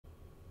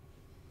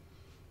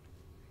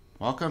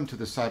Welcome to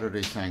the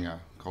Saturday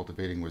Sangha,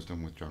 Cultivating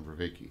Wisdom with John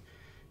Vervaeke.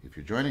 If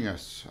you're joining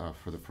us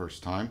for the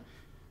first time,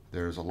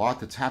 there's a lot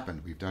that's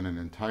happened. We've done an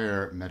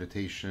entire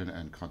meditation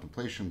and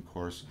contemplation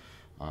course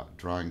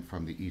drawing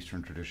from the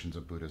Eastern traditions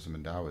of Buddhism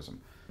and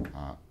Taoism.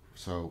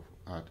 So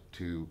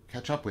to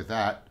catch up with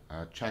that,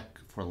 check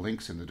for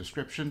links in the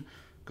description.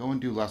 Go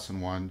and do lesson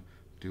one,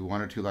 do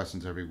 1 or 2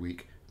 lessons every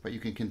week, but you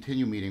can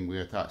continue meeting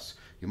with us.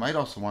 You might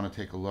also want to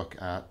take a look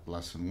at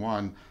lesson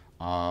 1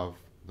 of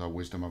the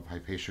Wisdom of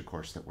Hypatia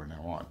course that we're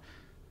now on.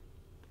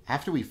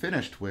 After we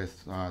finished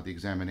with the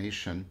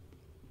examination,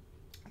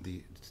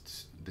 the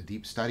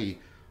deep study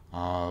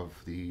of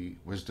the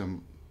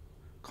wisdom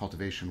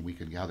cultivation we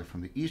can gather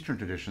from the Eastern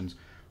traditions,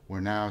 we're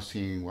now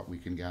seeing what we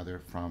can gather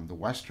from the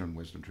Western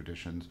wisdom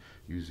traditions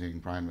using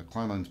Brian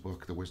McClellan's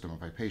book, The Wisdom of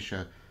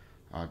Hypatia,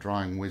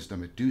 drawing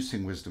wisdom,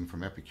 adducing wisdom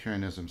from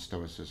Epicureanism,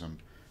 Stoicism,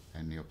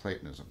 and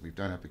Neoplatonism. We've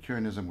done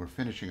Epicureanism, we're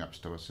finishing up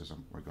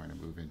Stoicism, we're going to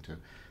move into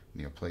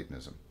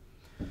Neoplatonism.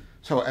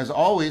 So as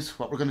always,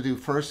 what we're going to do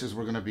first is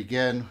we're going to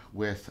begin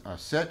with a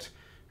sit,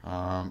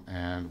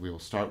 and we will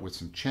start with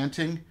some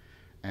chanting,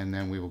 and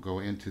then we will go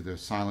into the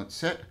silent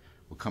sit.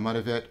 We'll come out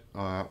of it,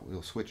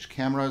 we'll switch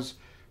cameras,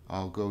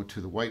 I'll go to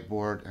the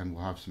whiteboard and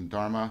we'll have some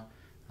Dharma.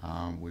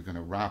 We're going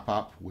to wrap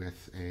up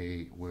with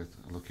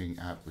looking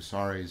at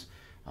Visare's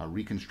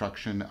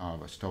reconstruction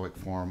of a Stoic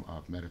form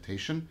of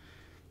meditation.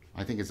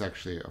 I think it's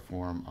actually a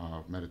form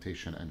of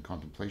meditation and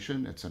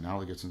contemplation. It's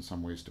analogous in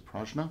some ways to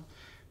prajna,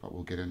 but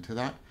we'll get into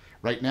that.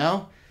 Right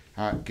now,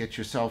 get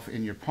yourself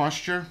in your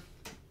posture,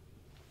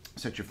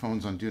 set your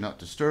phones on Do Not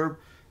Disturb,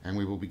 and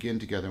we will begin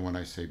together when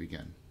I say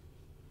begin.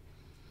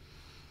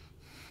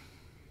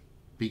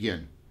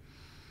 Begin.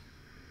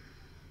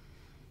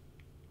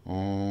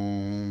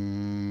 Om.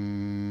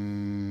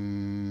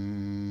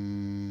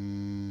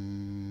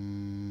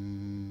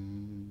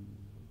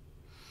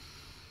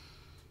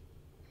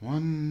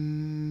 One.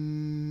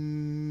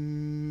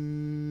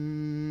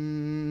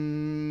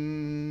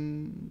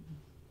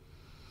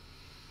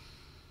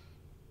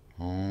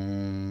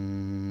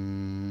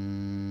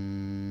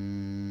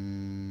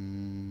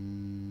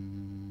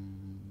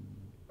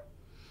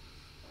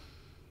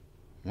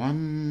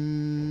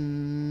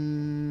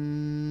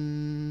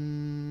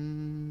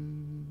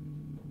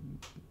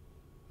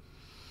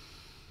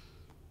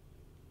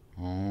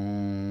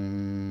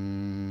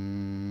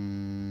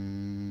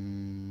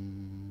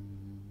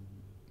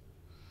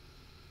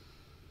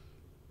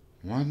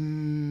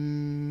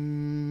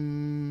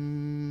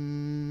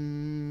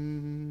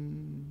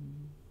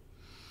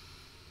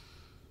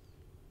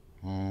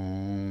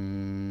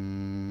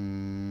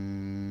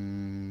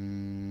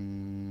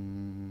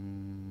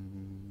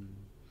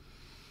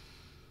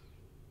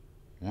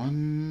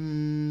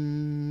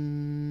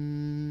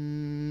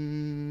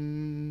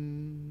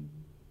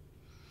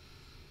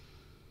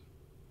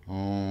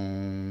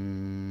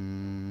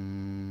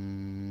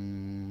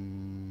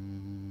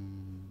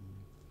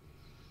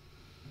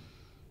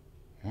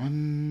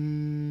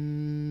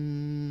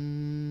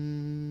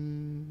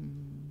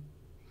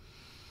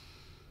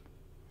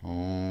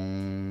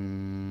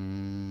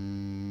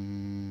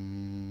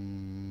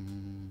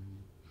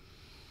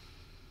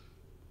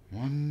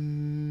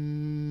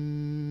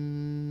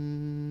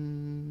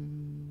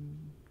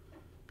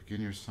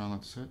 Begin your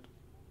silent sit.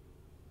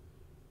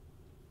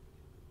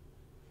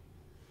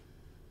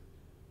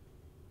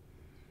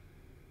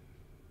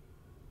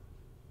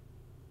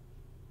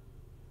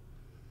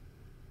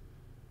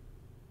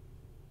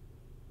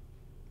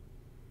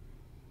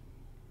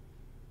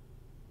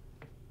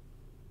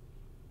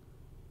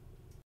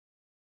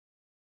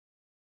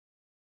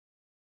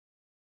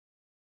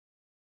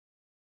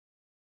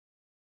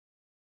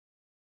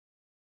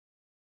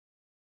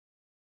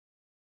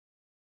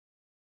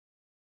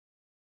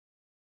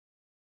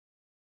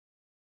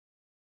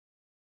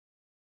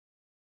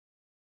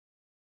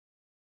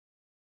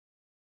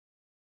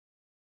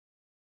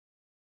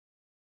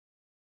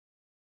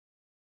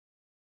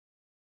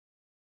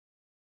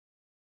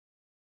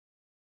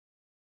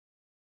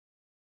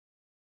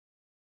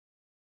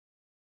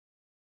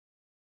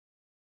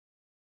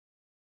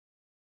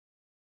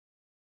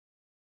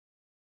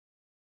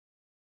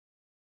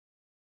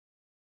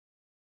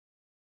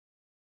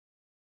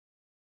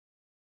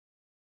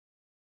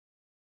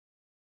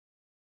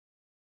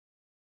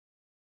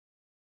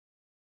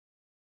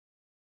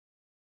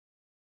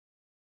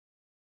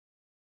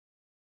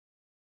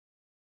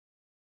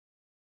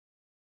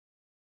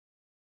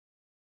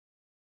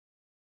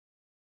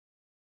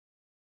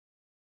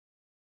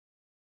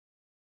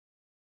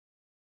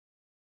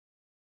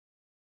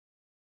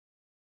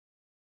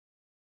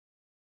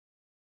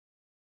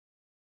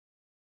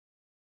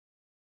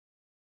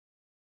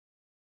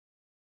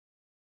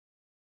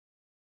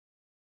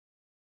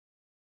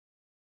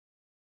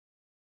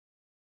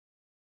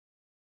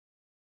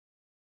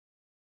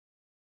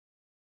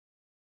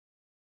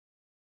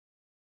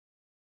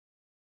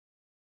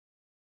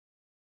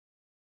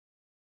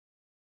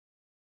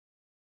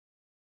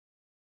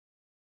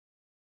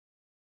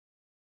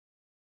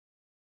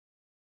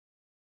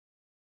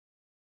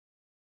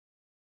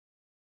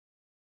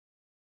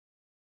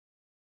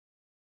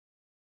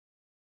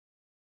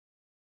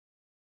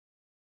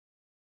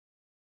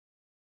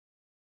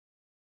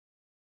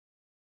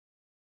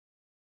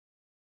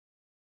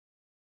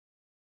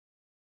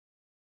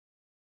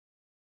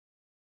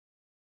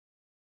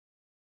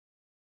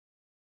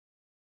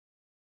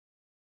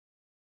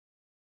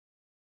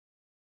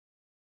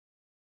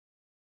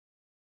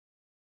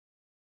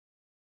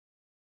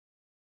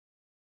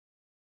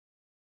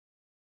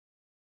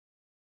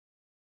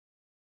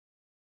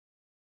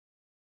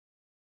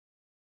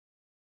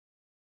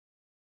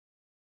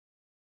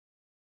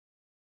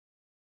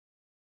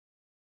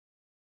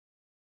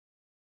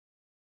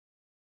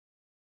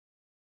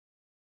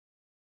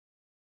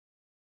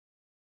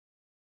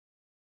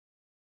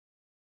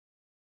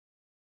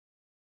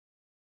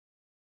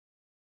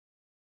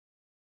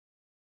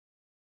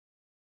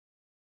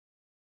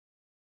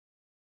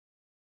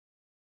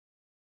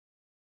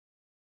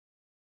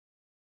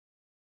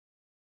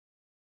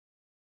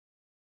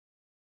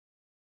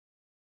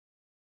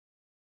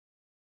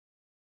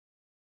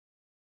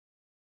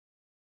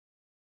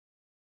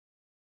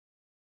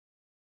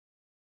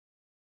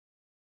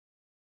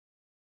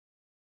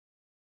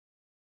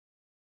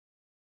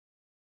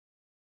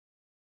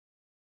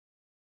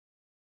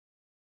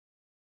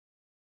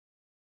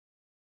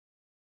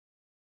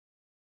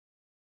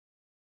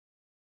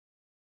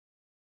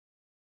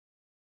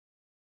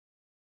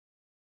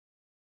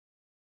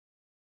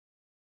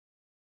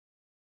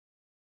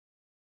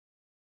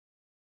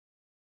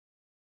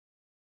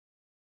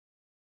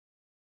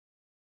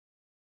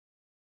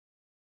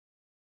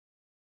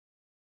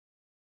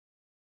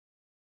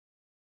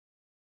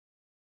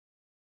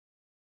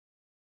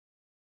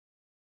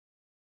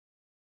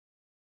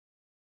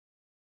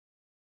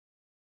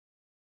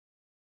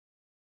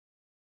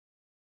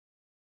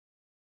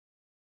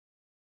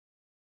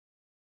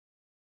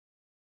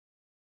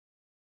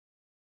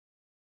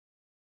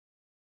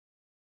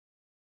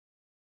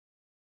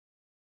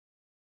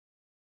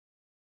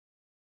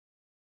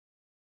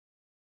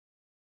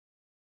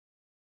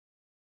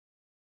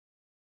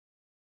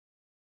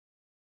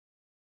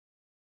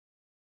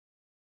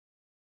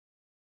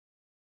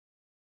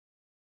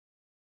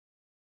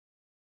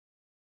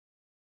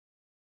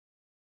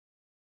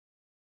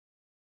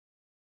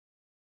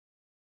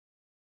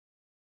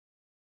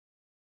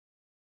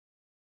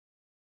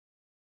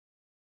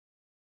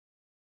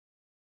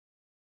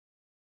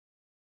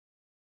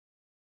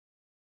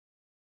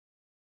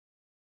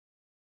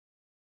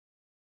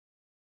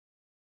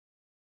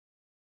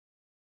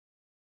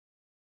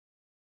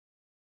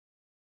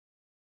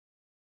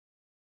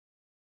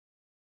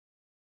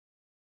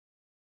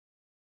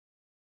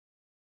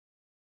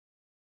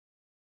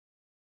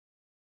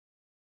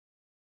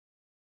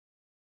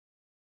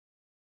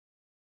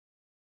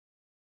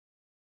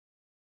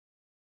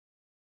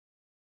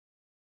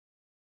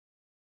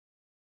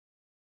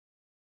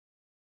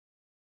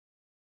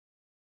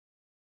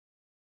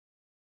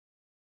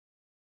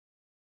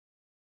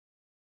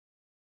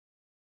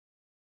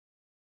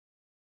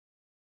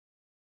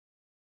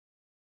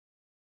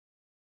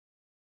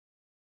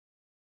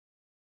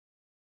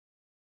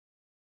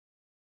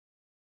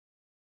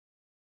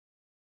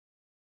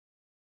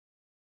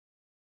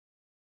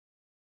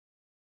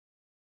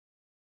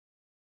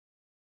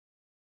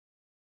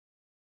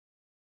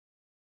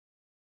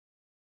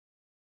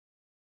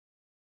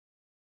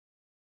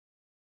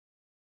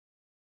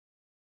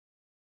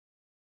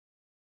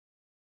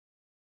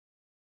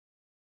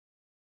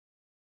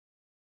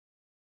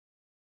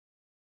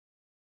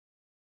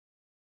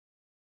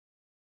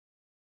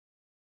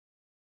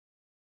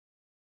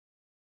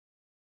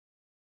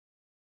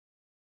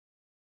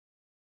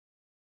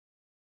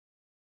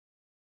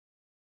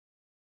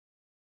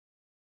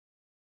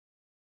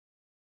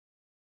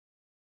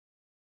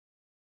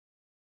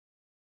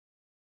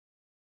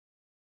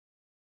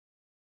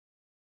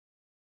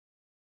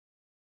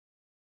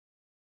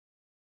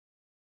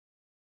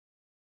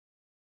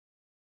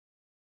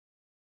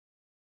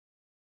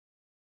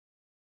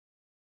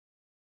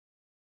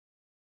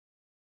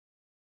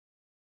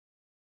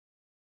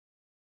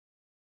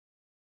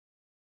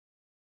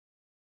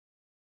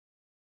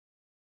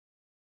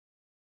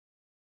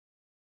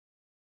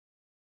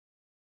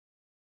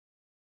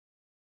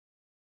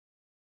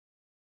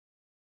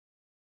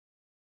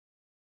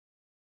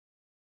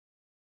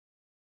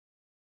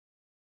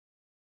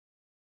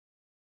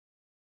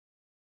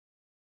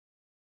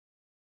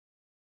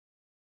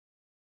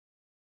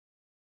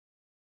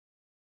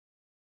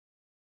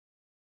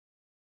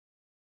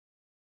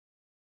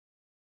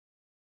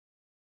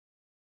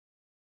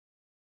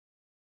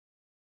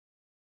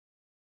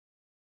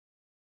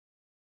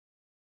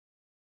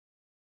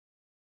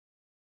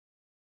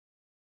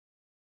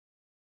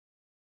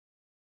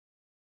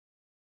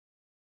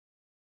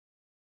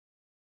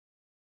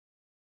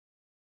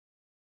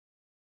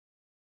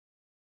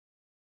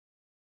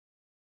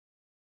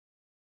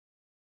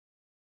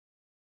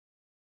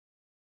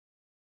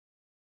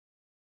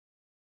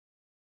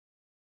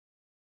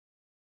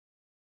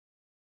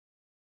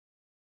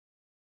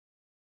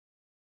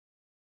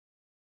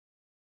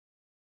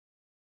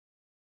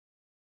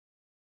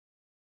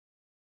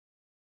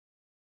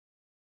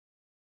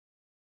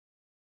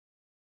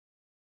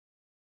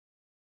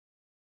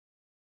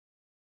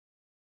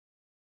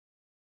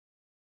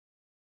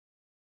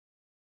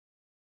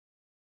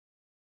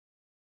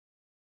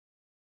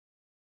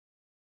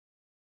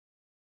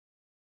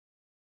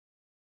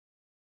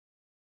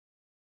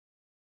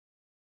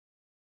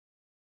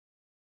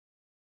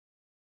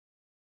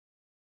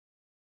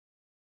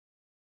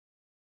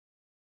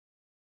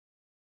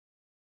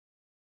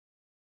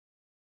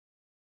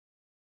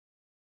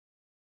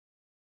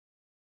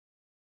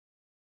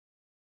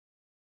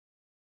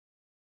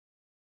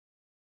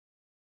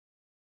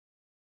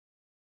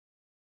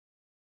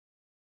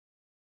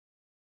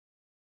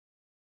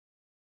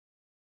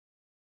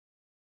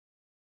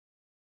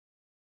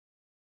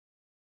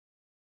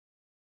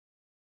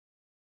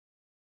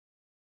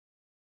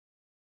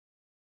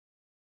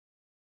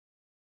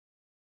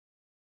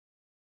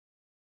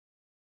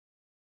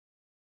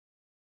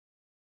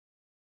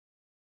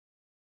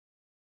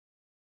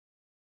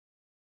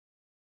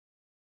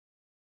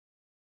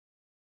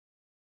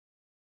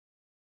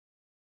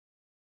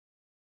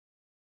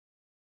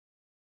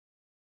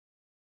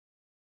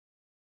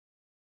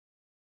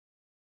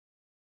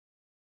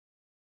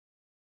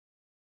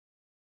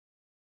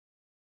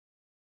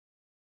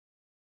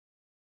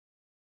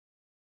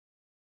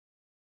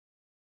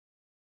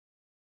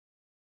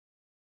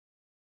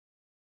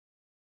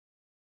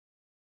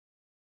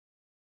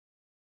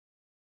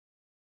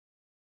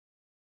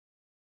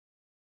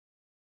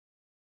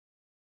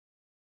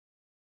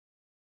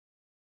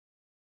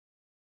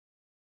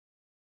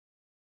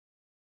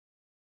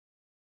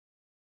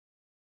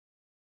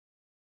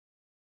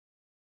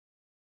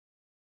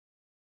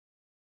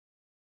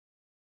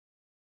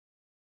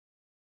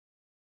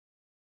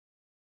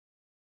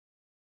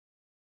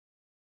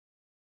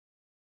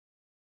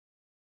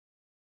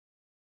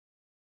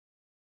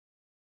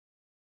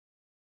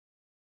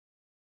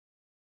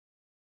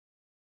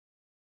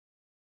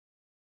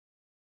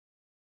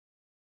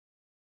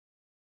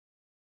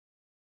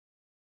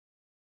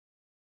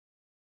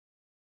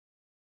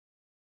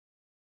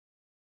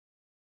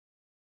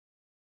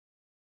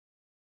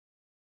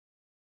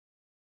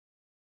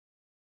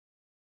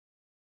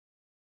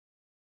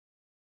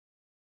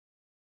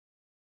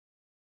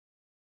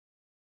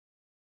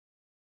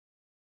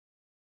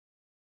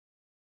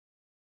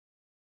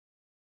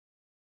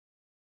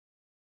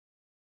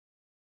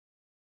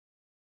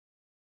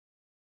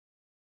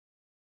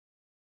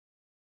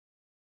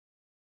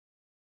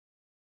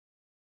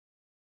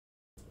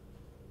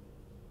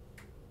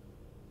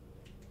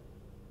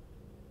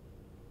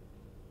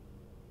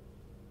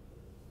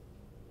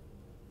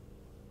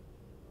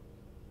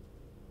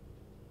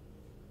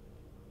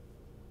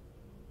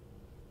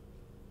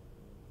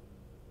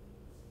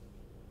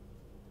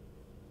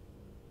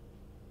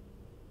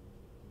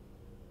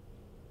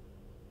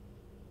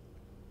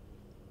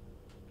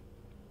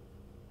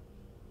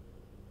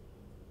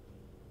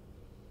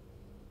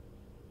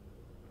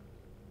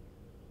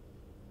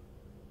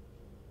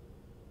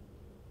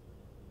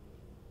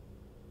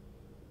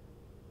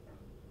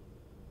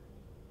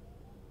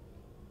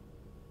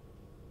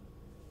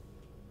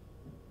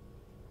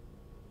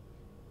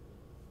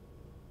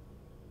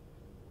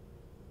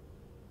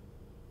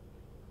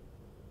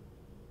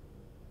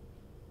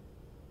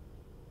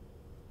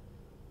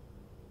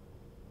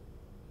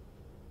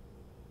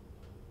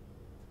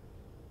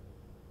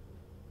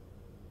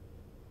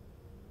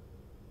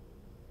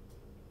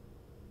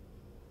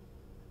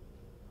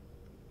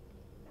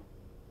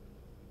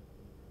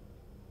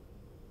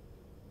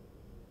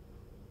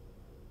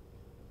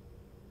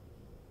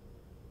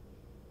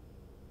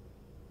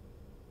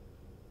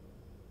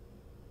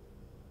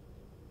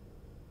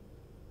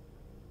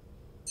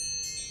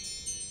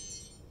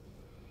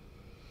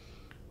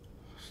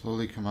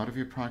 Slowly come out of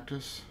your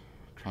practice,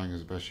 trying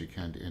as best you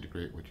can to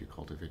integrate what you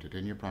cultivated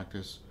in your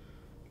practice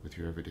with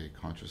your everyday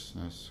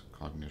consciousness,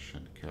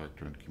 cognition,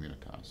 character, and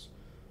communitas,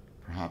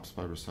 perhaps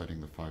by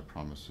reciting the 5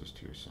 promises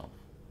to yourself.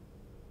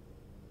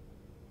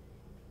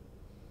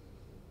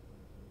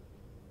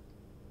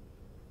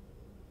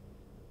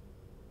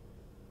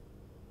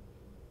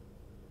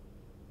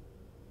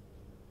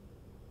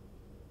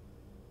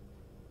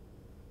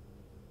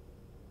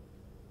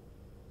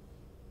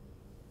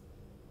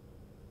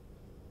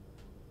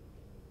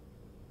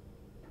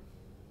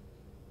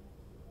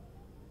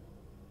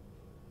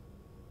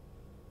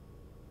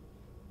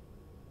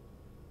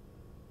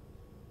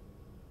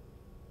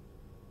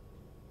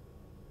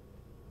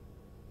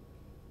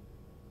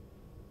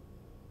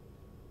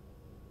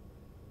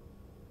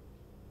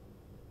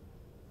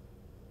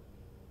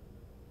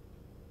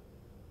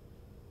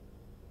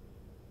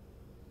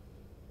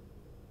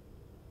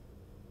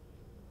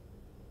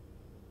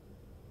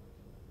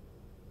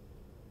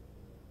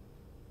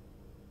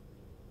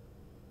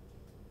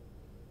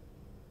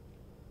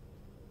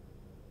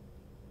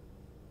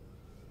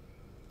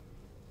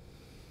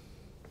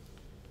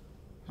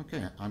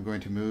 Okay, I'm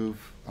going to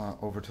move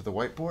over to the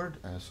whiteboard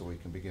so we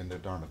can begin the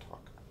Dharma talk.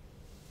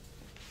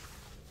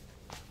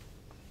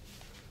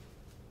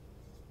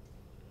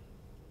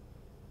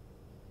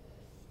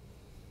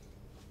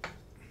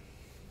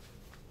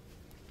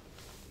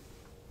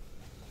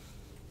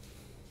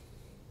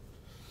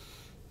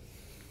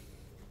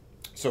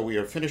 So we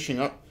are finishing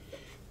up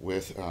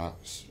with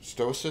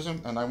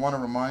Stoicism, and I want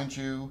to remind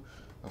you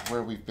of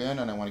where we've been,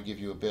 and I want to give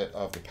you a bit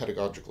of the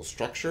pedagogical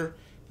structure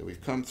that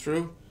we've come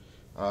through.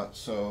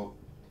 So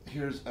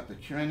here's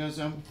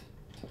Epicureanism,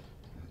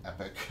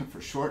 epic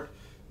for short,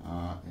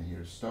 and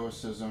here's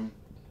Stoicism,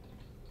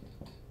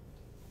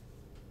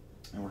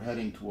 and we're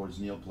heading towards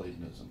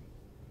Neoplatonism.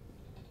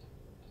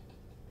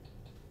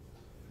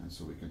 And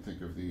so we can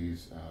think of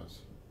these as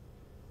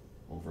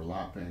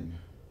overlapping.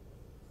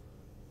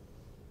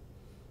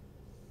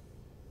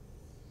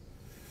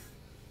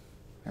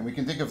 And we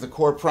can think of the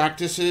core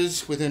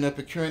practices within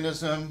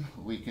Epicureanism.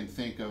 We can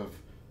think of,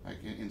 like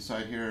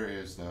inside here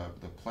is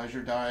the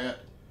pleasure diet.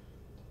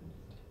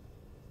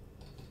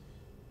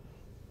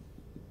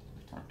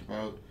 We talked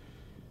about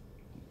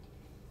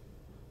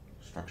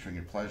structuring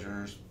your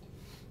pleasures.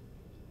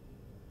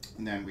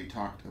 And then we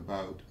talked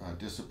about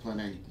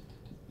disciplining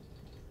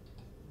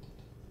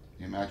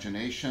the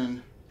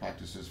imagination,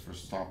 practices for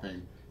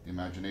stopping the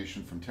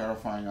imagination from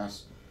terrifying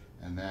us.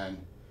 And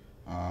then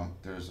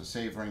there's a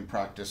savoring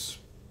practice.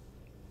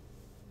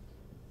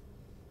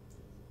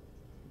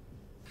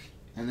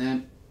 And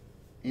then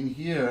in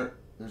here,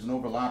 there's an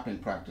overlapping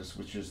practice,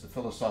 which is the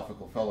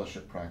philosophical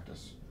fellowship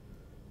practice,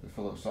 the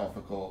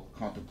philosophical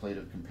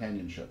contemplative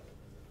companionship.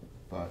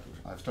 But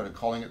I've started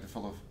calling it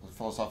the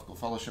philosophical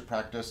fellowship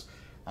practice.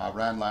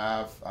 Ran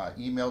Lav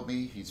emailed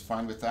me. He's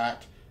fine with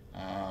that.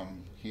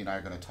 He and I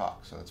are going to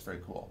talk, so that's very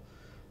cool.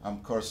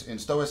 Of course, in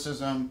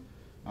Stoicism,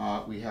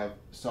 we have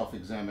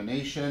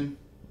self-examination,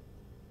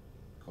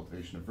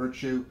 cultivation of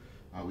virtue.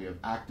 We have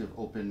active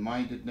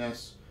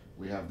open-mindedness.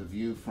 We have the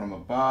view from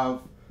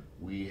above.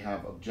 We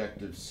have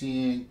objective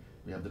seeing.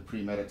 We have the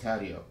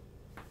premeditatio.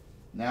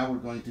 Now we're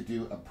going to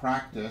do a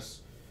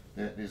practice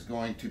that is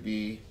going to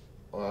be,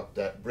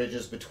 that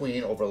bridges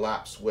between,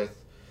 overlaps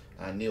with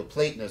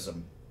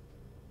Neoplatonism.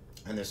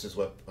 And this is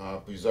what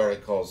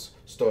Vervaeke calls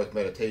Stoic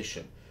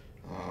meditation.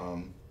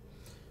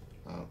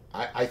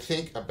 I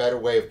think a better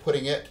way of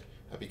putting it,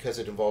 because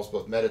it involves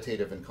both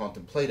meditative and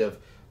contemplative,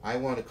 I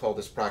want to call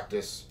this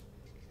practice,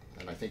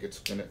 and I think it's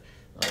going to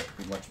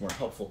be much more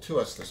helpful to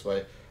us this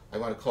way, I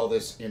want to call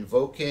this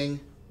invoking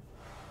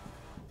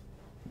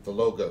the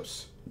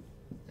Logos.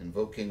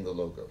 Invoking the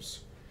Logos.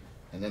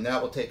 And then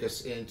that will take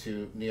us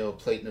into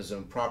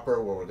Neoplatonism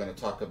proper, where we're going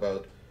to talk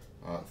about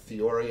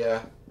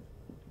theoria,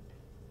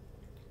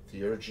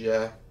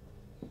 theurgia,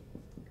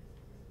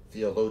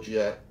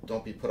 theologia.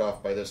 Don't be put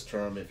off by this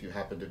term if you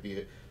happen to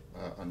be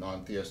a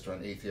non-theist or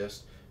an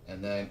atheist.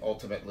 And then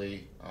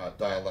ultimately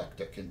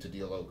dialectic into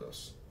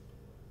dialogos.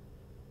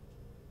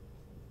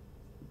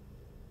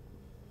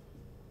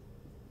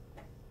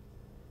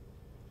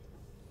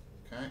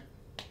 Okay.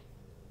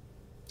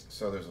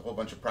 So there's a whole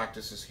bunch of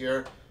practices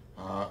here.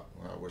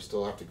 We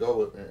still have to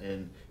go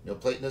in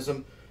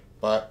Neoplatonism,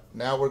 but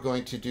now we're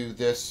going to do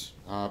this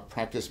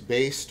practice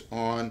based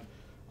on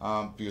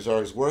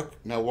Vervaeke's work.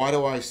 Now, why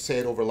do I say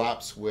it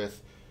overlaps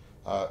with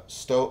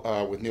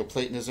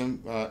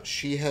Neoplatonism?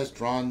 She has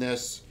drawn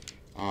this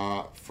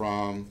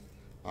from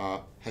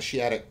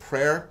Hesiatic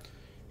prayer.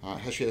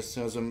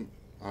 Hesiacism,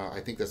 I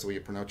think that's the way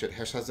you pronounce it,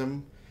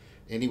 Hesiacism.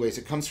 Anyways,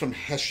 it comes from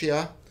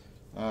Hesia,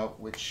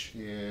 which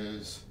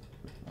is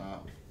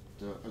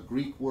a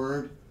Greek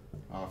word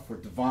for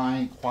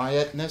divine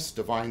quietness,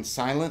 divine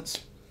silence.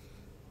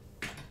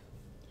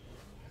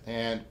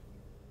 And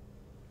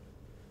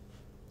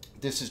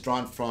this is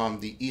drawn from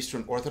the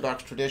Eastern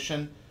Orthodox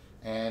tradition,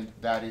 and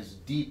that is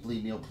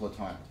deeply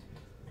Neoplatonic.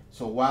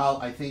 So while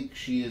I think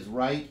she is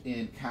right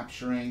in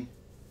capturing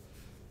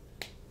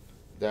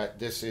that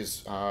this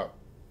is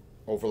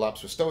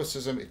overlaps with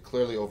Stoicism, it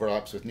clearly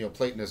overlaps with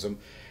Neoplatonism.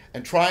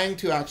 And trying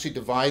to actually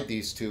divide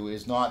these two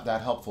is not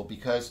that helpful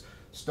because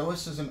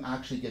Stoicism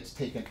actually gets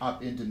taken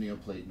up into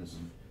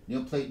Neoplatonism.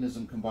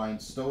 Neoplatonism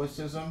combines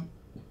Stoicism,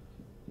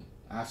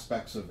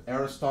 aspects of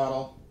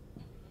Aristotle,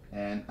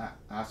 and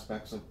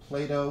aspects of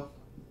Plato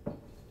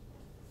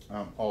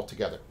all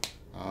together.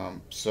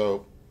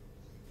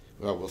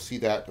 We'll see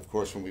that, of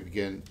course, when we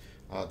begin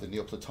the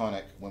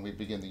Neoplatonic, when we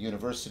begin the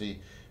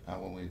university,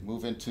 when we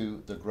move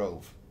into the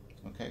grove.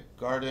 Okay,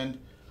 garden,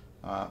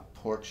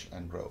 porch,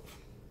 and grove.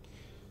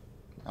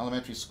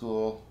 Elementary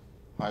school,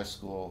 high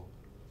school,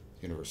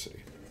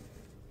 university.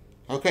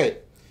 Okay,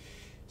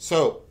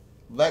 so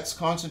let's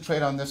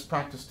concentrate on this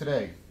practice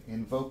today,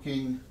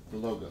 invoking the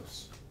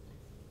Logos.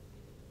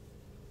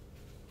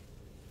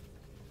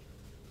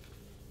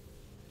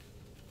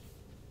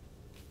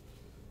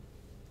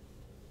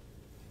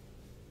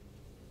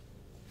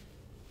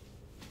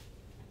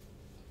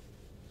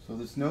 So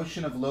this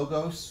notion of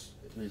Logos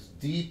is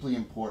deeply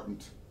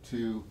important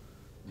to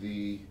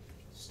the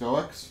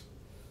Stoics.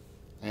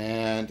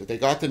 And they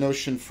got the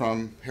notion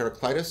from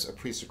Heraclitus, a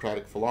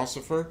pre-Socratic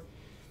philosopher.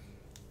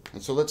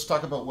 And so let's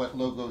talk about what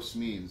Logos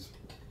means.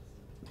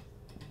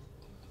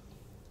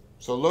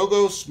 So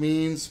Logos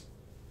means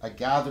a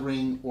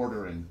gathering,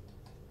 ordering.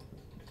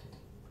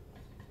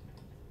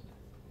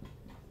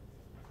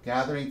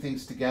 Gathering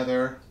things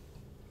together,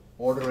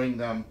 ordering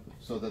them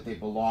so that they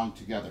belong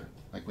together.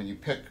 Like when you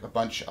pick a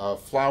bunch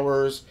of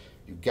flowers,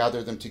 you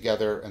gather them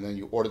together and then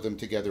you order them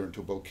together into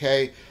a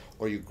bouquet,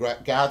 or you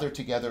gather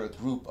together a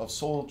group of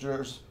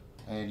soldiers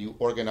and you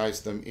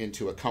organize them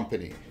into a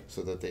company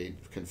so that they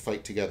can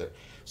fight together.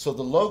 So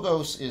the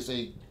Logos is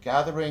a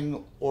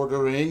gathering,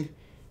 ordering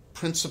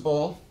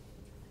principle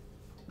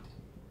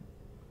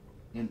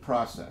in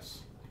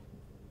process.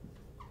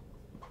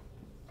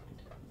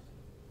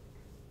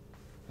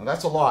 Now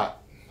that's a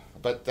lot,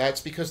 but that's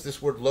because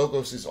this word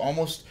Logos is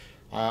almost,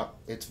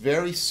 it's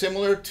very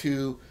similar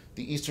to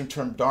the Eastern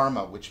term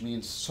Dharma, which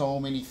means so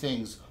many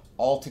things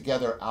all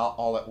together,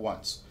 all at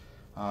once.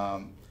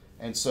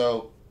 And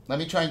so let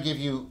me try and give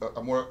you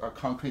a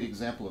concrete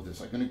example of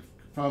this. I'm going to,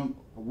 from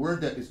a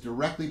word that is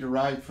directly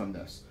derived from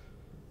this,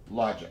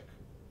 logic.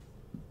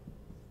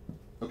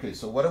 Okay,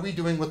 so what are we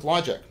doing with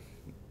logic?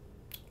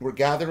 We're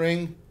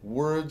gathering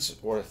words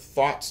or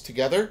thoughts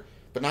together,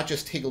 but not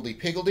just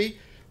higgledy-piggledy.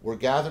 We're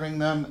gathering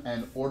them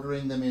and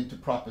ordering them into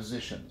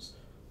propositions,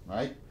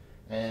 right?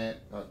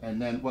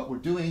 And then what we're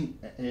doing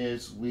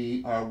is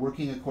we are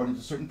working according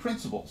to certain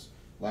principles,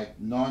 like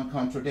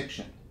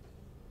non-contradiction.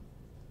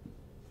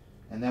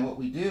 And then what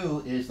we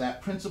do is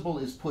that principle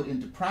is put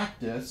into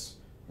practice,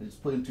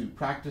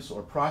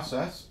 or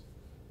process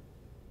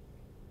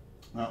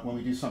when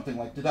we do something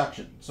like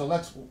deduction. So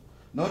let's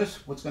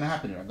notice what's going to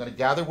happen here. I'm going to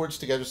gather words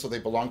together so they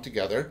belong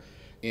together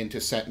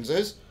into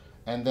sentences,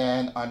 and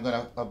then I'm going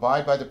to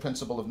abide by the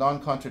principle of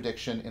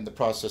non-contradiction in the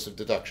process of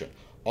deduction.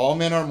 All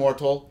men are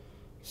mortal.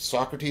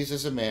 Socrates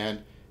is a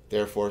man,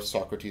 therefore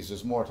Socrates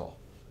is mortal.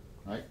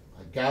 Right?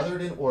 I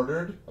gathered and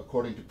ordered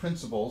according to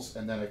principles,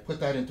 and then I put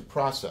that into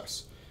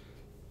process.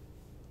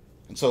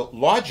 And so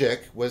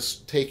logic was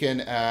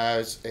taken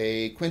as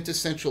a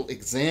quintessential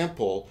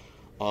example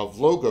of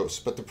Logos,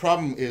 but the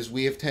problem is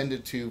we have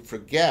tended to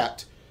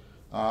forget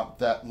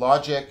that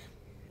logic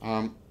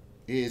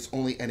is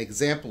only an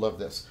example of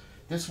this.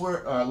 This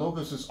word,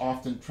 Logos, is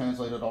often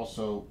translated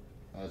also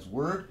as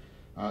word.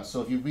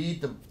 So if you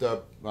read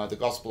the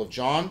Gospel of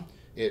John,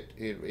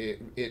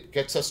 it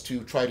gets us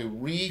to try to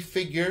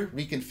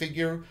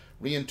reconfigure,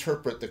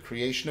 reinterpret the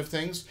creation of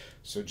things.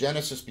 So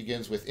Genesis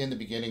begins with, in the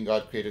beginning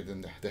God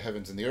created the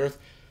heavens and the earth.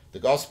 The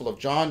Gospel of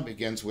John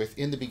begins with,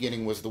 in the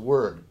beginning was the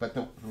Word. But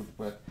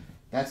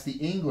that's the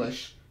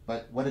English,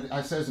 but what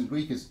it says in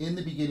Greek is, in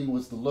the beginning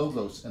was the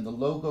Logos, and the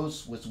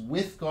Logos was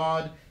with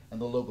God, and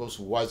the Logos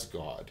was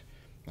God.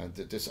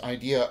 This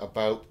idea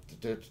about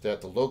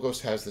that the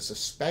Logos has this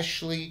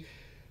especially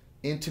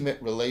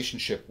intimate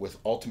relationship with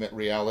ultimate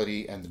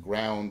reality and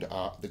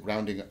the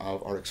grounding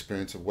of our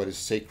experience of what is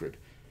sacred,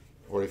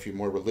 or if you're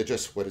more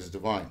religious, what is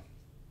divine.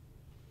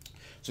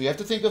 So you have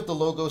to think of the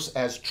Logos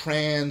as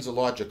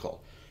translogical.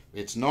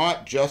 It's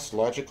not just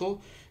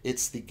logical,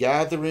 it's the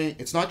gathering,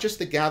 it's not just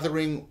the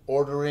gathering,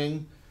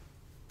 ordering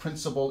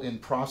principle in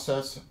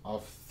process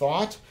of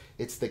thought,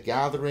 it's the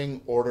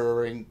gathering,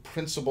 ordering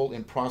principle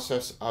in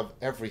process of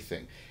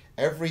everything.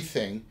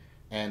 Everything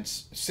and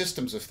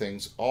systems of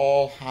things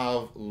all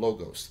have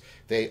Logos.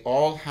 They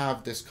all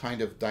have this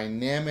kind of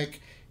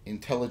dynamic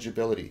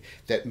intelligibility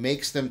that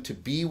makes them to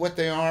be what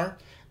they are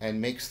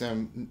and makes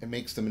them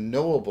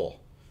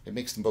knowable. It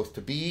makes them both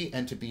to be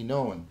and to be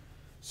known.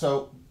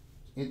 So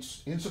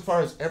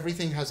insofar as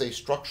everything has a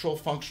structural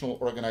functional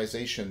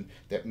organization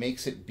that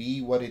makes it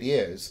be what it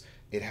is,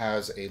 it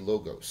has a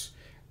Logos.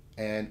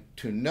 And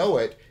to know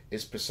it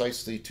is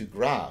precisely to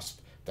grasp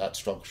that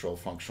structural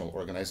functional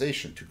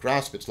organization, to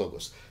grasp its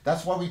Logos.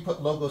 That's why we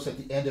put Logos at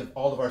the end of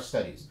all of our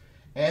studies.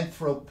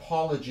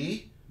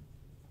 Anthropology,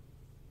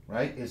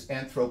 right, is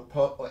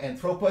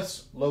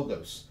anthropos,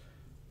 Logos.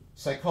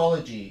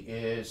 Psychology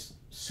is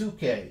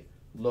psyche,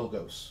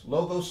 logos.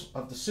 Logos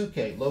of the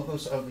suke,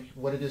 logos of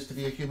what it is to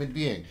be a human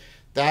being.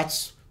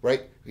 That's,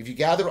 right, if you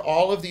gather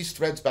all of these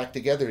threads back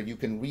together, you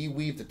can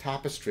reweave the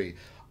tapestry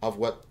of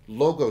what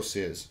logos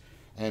is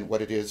and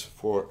what it is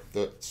for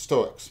the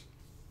Stoics.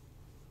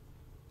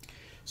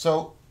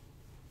 So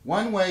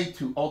one way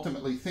to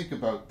ultimately think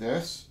about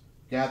this,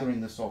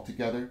 gathering this all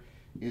together,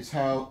 is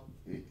to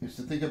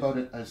think about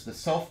it as the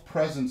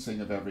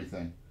self-presencing of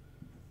everything.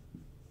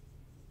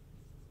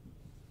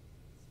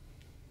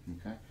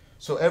 Okay,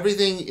 so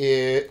everything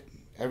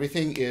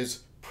is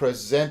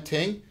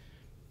presenting.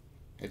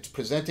 It's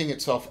presenting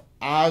itself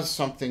as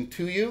something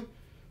to you,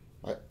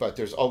 but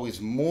there's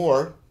always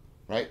more,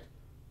 right,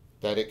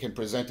 that it can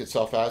present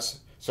itself as.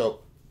 So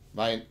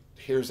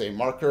here's a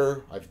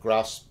marker. I've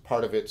grasped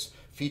part of its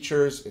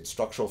features, its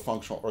structural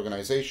functional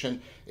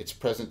organization. It's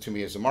present to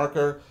me as a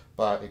marker,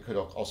 but it could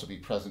also be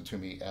present to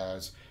me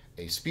as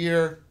a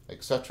spear,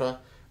 etc.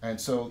 And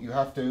so you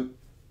have to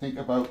think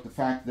about the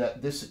fact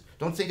that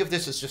don't think of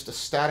this as just a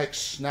static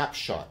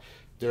snapshot.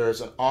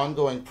 There's an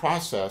ongoing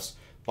process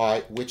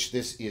by which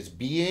this is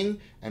being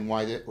and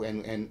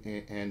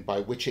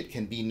by which it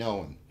can be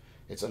known.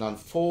 It's an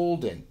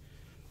unfolding.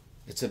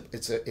 It's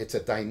a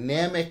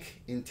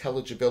dynamic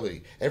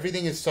intelligibility.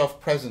 Everything is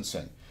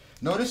self-presencing.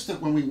 Notice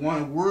that when we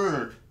want a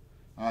word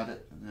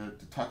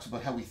that talks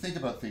about how we think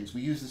about things,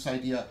 we use this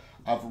idea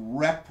of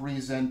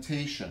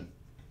representation.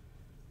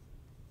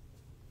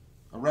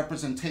 A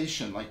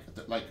representation,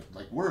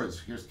 like words.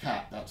 Here's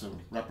cat. That's a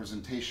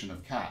representation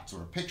of cats,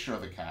 or a picture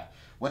of a cat.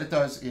 What it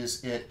does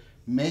is it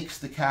makes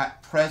the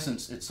cat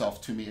presence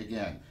itself to me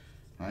again,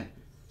 right?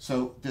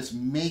 So this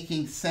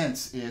making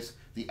sense is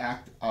the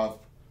act of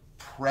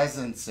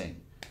presencing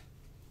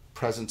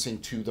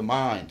to the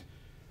mind.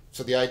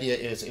 So the idea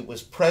is it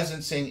was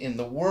presencing in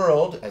the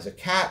world as a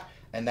cat,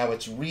 and now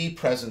it's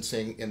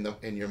re-presencing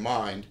in your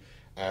mind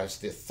as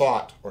the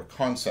thought or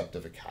concept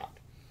of a cat.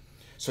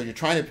 So you're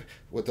trying to,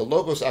 what the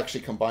logos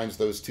actually combines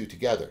those two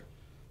together.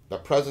 The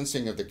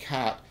presencing of the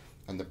cat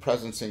and the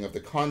presencing of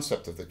the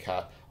concept of the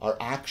cat are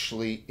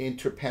actually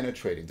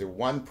interpenetrating. They're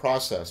one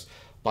process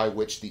by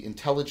which the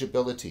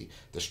intelligibility,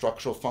 the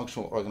structural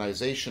functional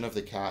organization of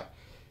the cat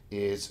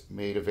is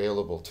made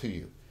available to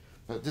you.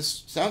 Now,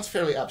 this sounds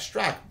fairly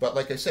abstract, but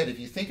like I said, if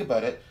you think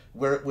about it,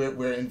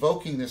 we're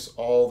invoking this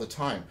all the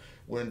time.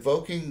 We're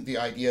invoking the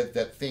idea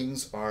that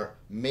things are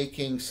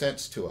making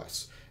sense to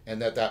us,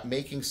 and that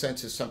making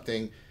sense is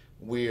something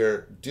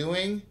we're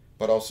doing,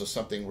 but also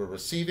something we're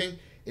receiving.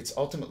 It's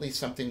ultimately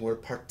something we're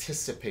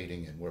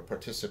participating in. We're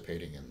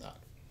participating in that.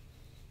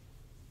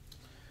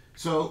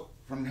 So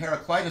from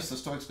Heraclitus, the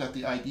Stoics got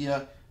the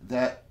idea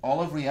that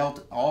all of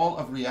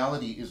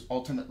reality is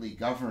ultimately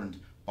governed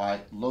by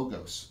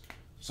logos.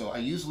 So I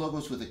use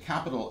logos with a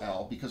capital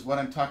L because what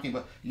I'm talking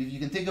about, you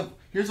can think of,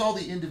 here's all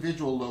the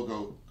individual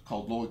logo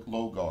called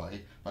logoi,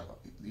 but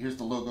here's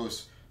the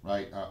logos,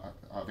 right,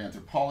 of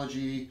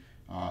anthropology,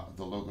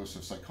 the logos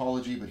of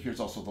psychology, but here's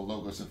also the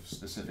logos of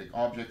specific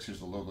objects. Here's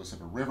the logos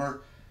of a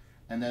river.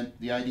 And then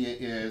the idea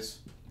is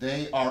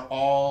they are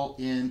all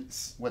in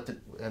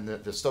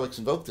the Stoics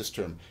invoke this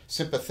term,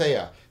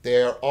 sympatheia.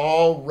 They are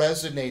all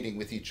resonating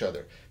with each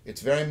other.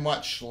 It's very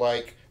much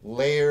like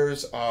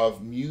layers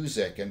of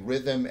music and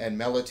rhythm and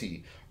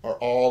melody are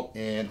all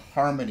in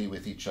harmony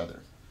with each other.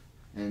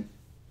 And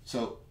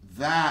so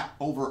that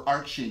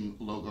overarching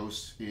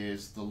logos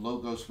is the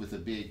logos with a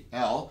big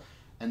L.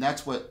 And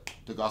that's what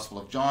the Gospel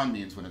of John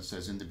means when it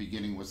says, in the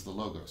beginning was the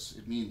logos.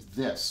 It means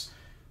this,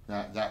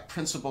 that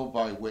principle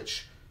by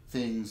which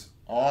things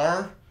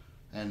are,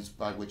 and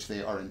by which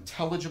they are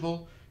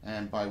intelligible,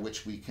 and by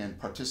which we can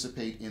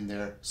participate in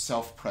their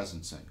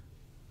self-presencing.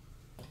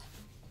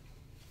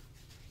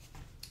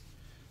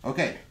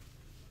 Okay.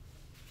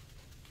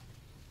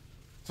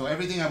 So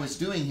everything I was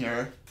doing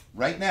here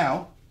right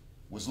now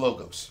was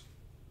logos.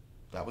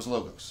 That was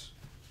logos.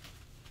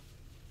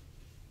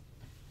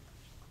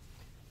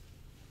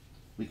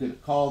 We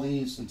could call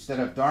these, instead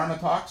of Dharma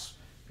talks,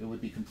 it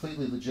would be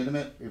completely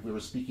legitimate if we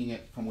were speaking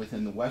it from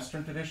within the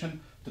Western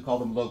tradition to call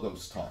them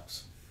logos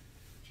talks.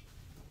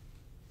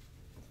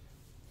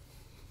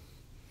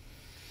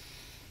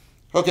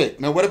 Okay,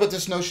 now what about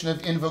this notion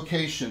of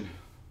invocation?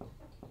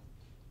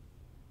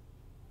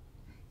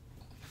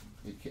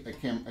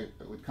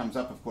 It comes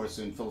up, of course,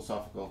 in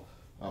philosophical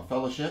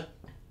fellowship.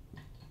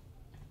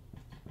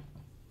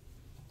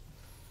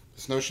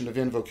 This notion of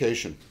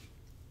invocation.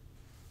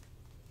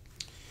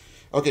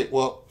 Okay,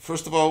 well,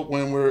 first of all,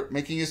 when we're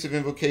making use of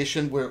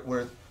invocation,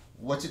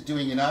 what's it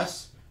doing in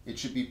us? It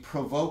should be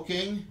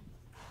provoking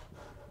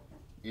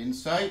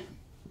insight,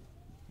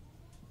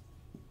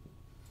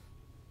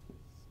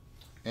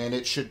 and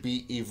it should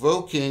be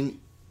evoking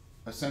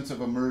a sense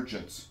of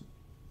emergence.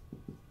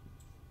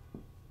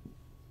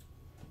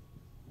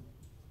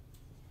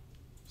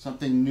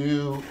 Something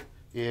new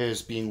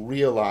is being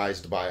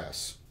realized by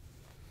us.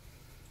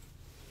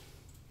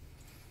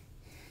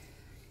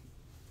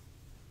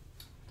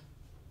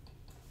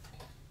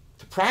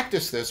 To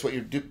practice this, what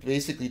you're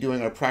basically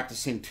doing are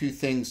practicing two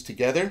things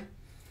together.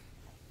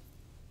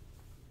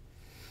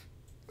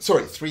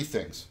 Sorry, three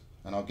things.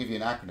 And I'll give you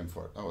an acronym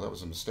for it. Oh, that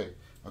was a mistake.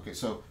 Okay,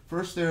 so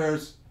first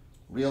there's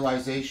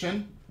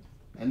realization,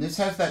 and this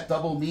has that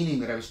double meaning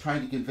that I was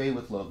trying to convey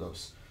with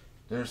logos.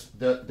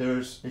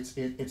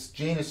 It's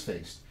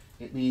Janus-faced.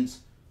 It means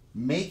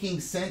making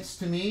sense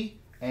to me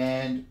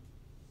and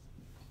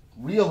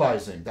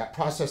realizing, that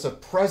process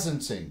of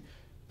presencing,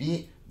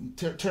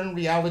 turn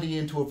reality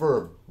into a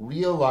verb,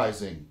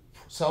 realizing,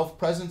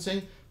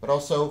 self-presencing, but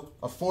also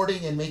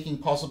affording and making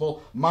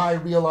possible my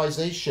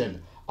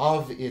realization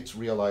of its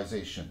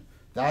realization.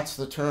 That's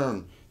the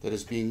term that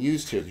is being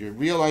used here, your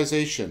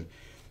realization.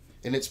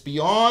 And it's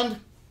beyond,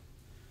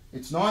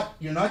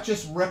 you're not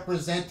just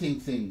representing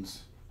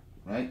things,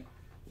 right?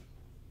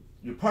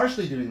 You're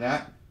partially doing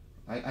that.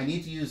 I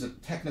need to use a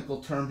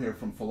technical term here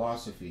from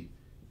philosophy.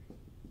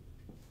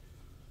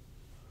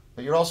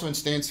 But you're also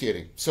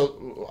instantiating.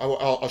 So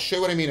I'll show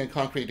you what I mean in a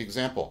concrete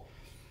example.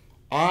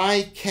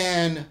 I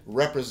can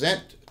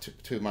represent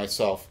to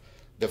myself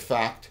the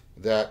fact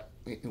that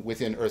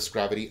within Earth's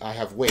gravity I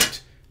have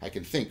weight. I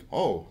can think,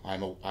 oh,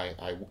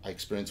 I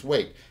experience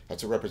weight.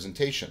 That's a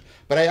representation.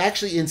 But I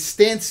actually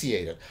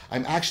instantiate it.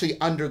 I'm actually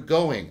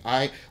undergoing.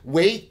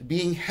 Weight,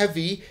 being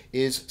heavy,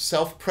 is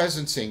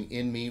self-presencing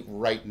in me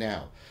right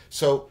now.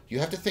 So you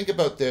have to think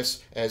about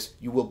this as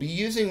you will be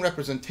using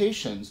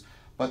representations,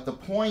 but the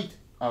point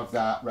of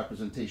that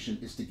representation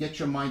is to get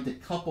your mind to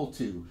couple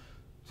to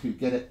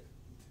get it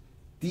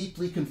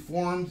deeply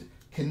conformed,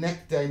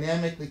 connect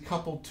dynamically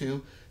coupled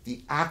to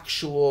the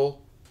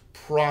actual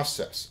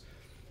process.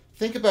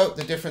 Think about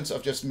the difference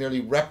of just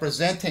merely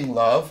representing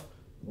love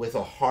with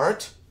a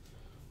heart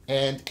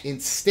and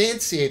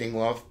instantiating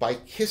love by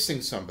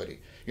kissing somebody.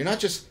 You're not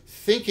just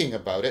thinking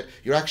about it,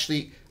 you're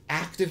actually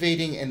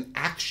activating and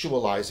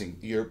actualizing.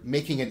 You're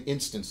making an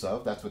instance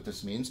of, that's what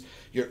this means.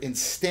 You're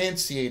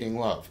instantiating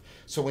love.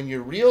 So when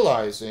you're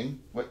realizing,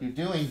 what you're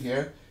doing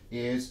here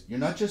is you're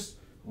not just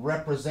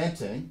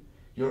representing,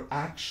 you're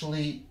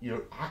actualizing.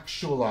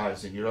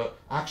 You're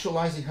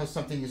actualizing how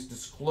something is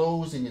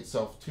disclosing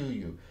itself to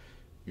you.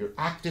 You're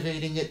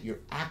activating it, you're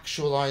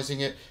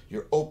actualizing it,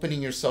 you're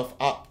opening yourself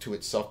up to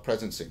its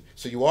self-presencing.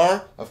 So you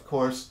are, of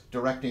course,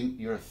 directing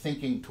your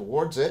thinking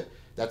towards it.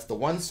 That's the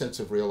one sense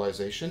of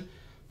realization.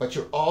 But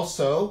you're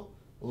also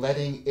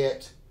letting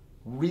it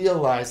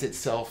realize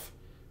itself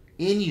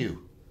in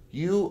you.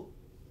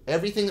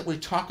 Everything that we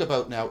talk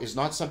about now is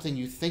not something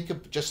you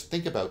just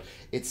think about.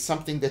 It's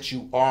something that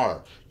you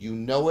are. You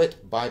know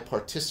it by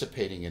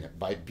participating in it,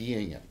 by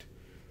being it.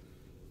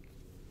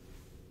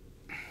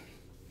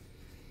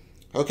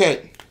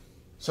 Okay,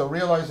 so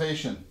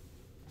realization.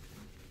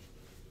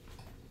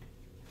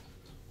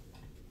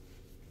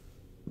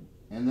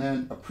 And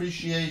then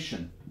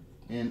appreciation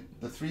in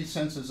the three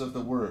senses of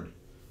the word.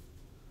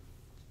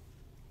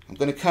 I'm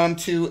going to come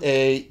to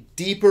a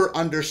deeper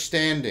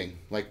understanding,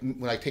 like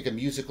when I take a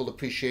musical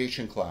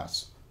appreciation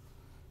class.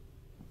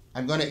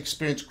 I'm going to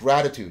experience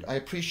gratitude. I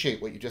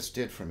appreciate what you just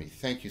did for me.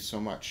 Thank you so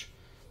much.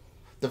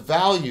 The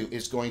value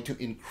is going to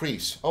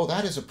increase. Oh,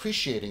 that is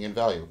appreciating in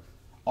value.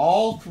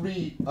 All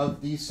three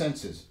of these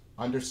senses,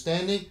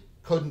 understanding,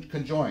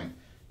 conjoin.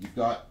 You've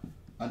got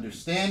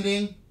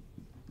understanding,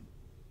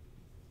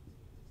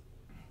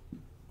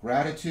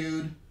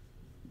 gratitude,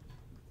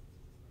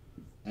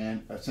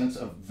 and a sense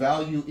of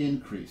value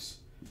increase.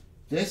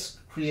 This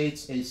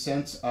creates a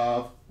sense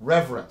of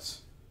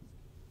reverence.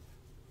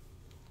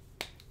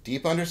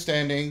 Deep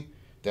understanding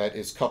that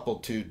is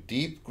coupled to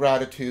deep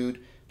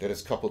gratitude, that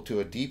is coupled to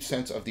a deep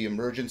sense of the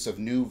emergence of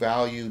new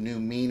value, new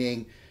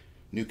meaning,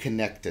 new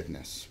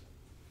connectedness.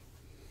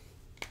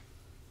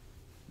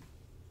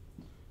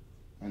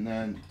 And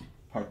then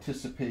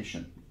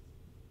participation.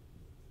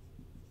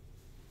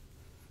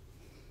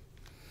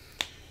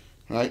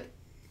 Right?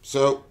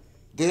 So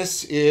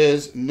this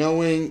is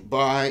knowing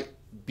by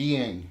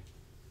being.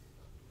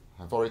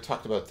 I've already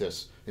talked about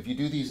this. If you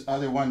do these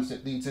other ones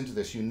that leads into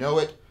this, you know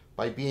it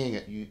by being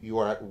it. You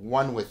are at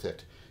one with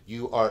it.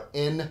 You are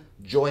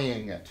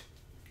enjoying it.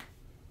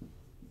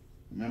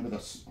 Remember,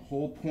 the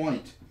whole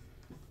point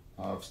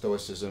of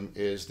Stoicism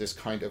is this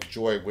kind of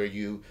joy where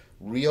you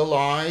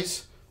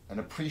realize and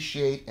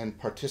appreciate and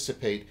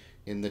participate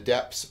in the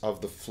depths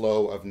of the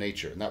flow of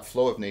nature. And that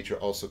flow of nature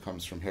also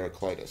comes from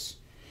Heraclitus.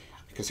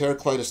 Because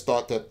Heraclitus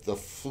thought that the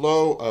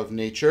flow of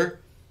nature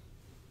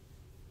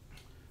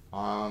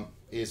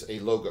is a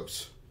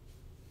logos.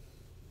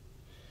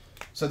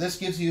 So this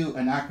gives you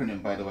an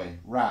acronym, by the way,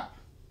 RAP.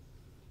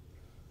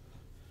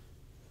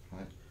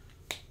 Right.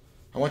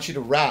 I want you to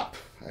rap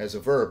as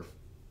a verb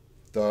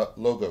the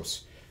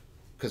logos.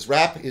 Because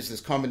rap is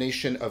this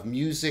combination of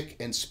music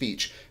and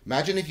speech.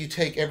 Imagine if you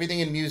take everything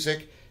in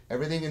music,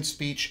 everything in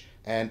speech,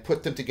 and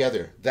put them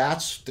together.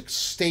 That's the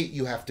state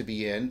you have to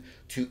be in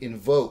to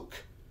invoke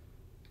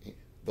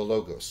the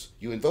logos.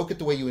 You invoke it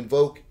the way you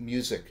invoke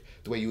music,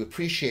 the way you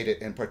appreciate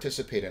it and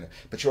participate in it.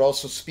 But you're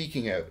also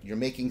speaking out. You're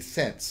making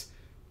sense.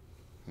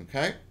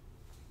 Okay?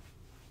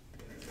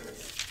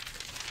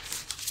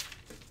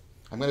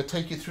 I'm going to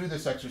take you through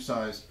this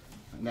exercise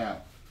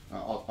now.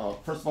 I'll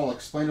first of all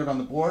explain it on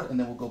the board, and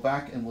then we'll go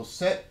back and we'll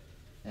sit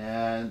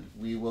and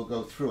we will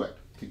go through it.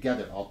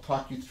 together. I'll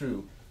talk you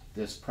through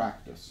this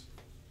practice.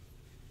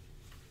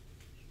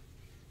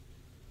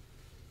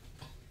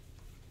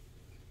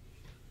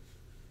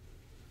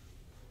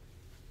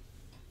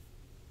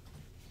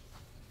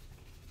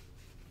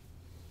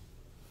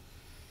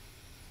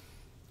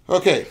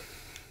 Okay,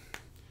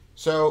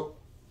 so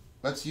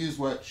let's use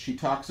what she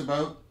talks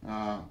about.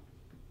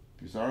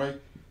 Sorry.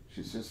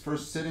 She says,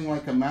 first, sitting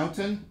like a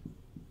mountain.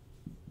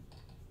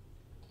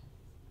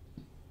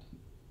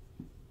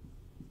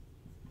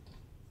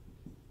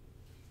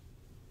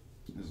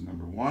 This is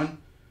number one.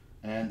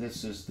 And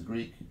this is the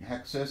Greek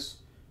hexis.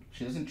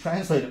 She doesn't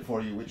translate it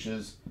for you, which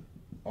is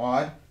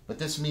odd. But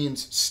this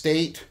means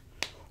state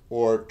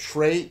or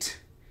trait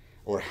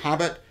or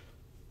habit.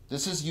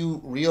 This is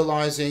you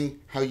realizing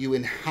how you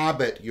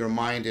inhabit your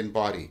mind and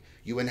body.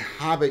 You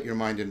inhabit your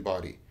mind and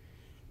body.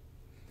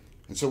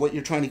 And so what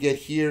you're trying to get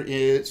here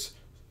is,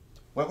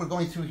 what we're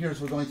going through here is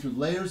we're going through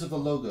layers of the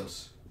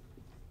logos.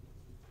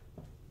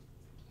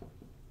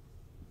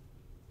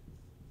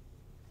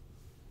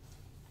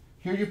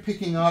 Here you're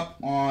picking up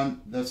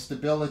on the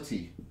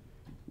stability,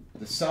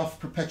 the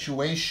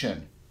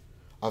self-perpetuation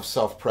of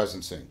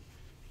self-presencing.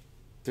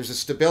 There's a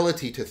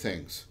stability to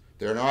things.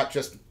 They're not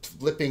just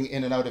flipping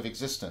in and out of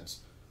existence.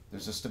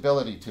 There's a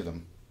stability to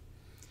them.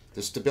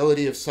 The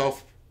stability of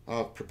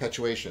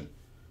self-perpetuation.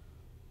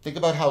 Think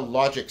about how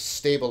logic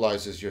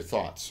stabilizes your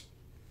thoughts.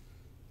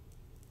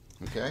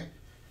 Okay?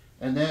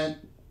 And then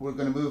we're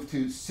going to move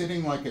to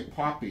sitting like a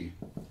poppy.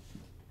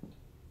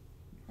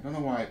 I don't know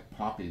why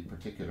poppy in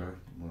particular,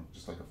 or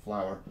just like a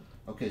flower.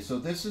 Okay, so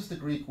this is the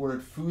Greek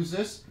word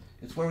physis.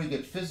 It's where we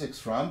get physics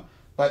from.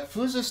 But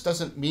physis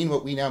doesn't mean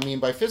what we now mean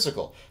by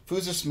physical.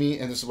 Physis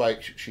means, and this is why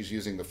she's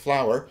using the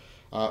flower,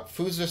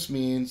 physis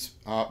means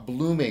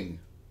blooming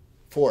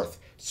forth,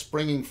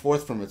 springing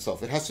forth from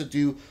itself. It has to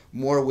do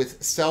more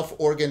with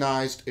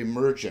self-organized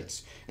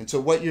emergence. And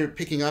so what you're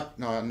picking up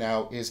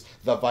now is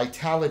the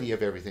vitality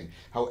of everything.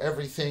 How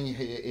everything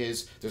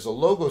is, there's a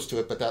logos to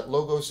it, but that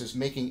logos is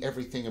making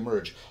everything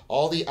emerge.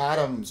 All the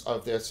atoms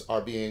of this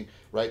are being,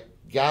 right,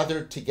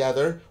 gathered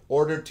together,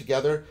 ordered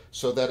together,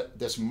 so that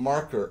this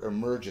marker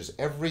emerges.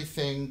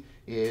 Everything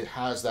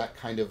has that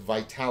kind of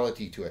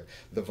vitality to it.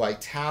 The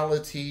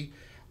vitality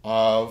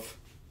of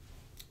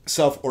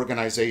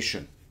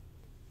self-organization.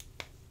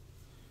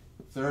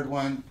 Third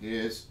one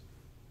is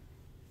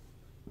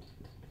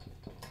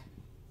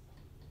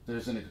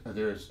there's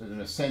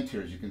an ascent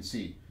here, as you can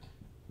see.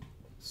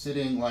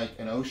 Sitting like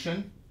an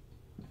ocean.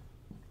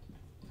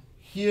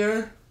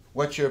 Here,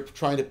 what you're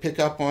trying to pick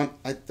up on,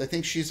 I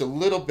think she's a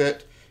little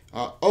bit,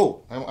 I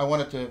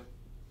wanted to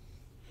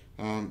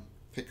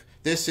pick,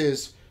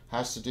 this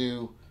has to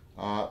do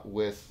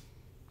with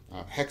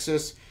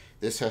hexis.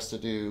 This has to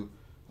do,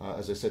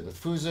 as I said,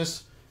 with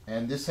physis.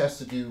 And this has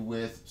to do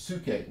with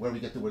suke, where we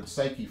get the word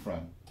psyche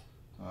from.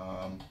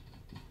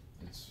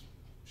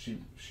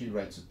 She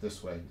writes it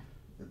this way.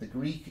 That the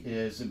Greek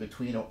is in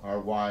between our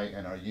Y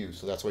and our U,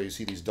 so that's why you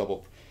see these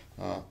double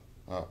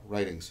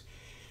writings.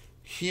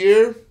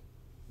 Here,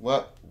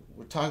 what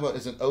we're talking about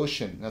is an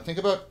ocean. Now think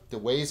about the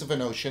waves of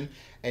an ocean,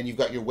 and you've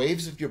got your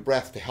waves of your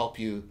breath to help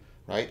you,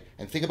 right?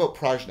 And think about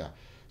prajna.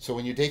 So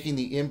when you're taking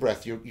the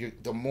in-breath,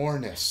 the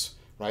moreness,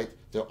 right?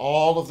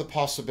 All of the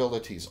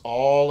possibilities,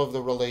 all of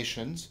the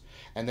relations,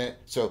 and then,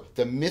 so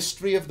the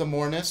mystery of the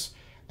moreness,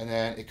 and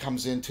then it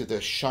comes into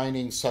the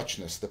shining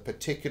suchness, the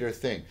particular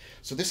thing.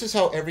 So this is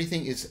how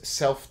everything is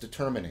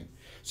self-determining.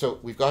 So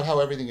we've got how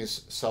everything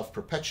is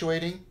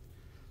self-perpetuating,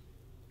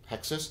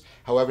 hexis,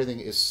 how everything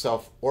is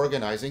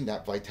self-organizing,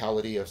 that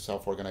vitality of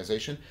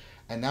self-organization,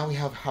 and now we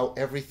have how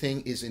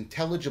everything is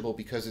intelligible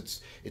because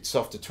it's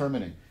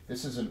self-determining.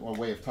 This is a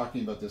way of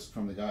talking about this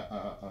from the guy,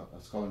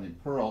 a scholar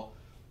named Pearl.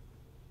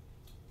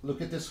 Look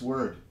at this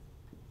word.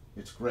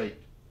 It's great.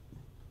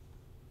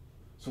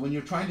 So when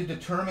you're trying to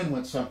determine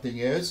what something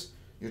is,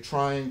 you're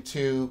trying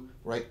to,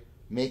 right,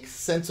 make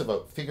sense of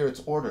it, figure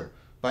its order.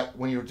 But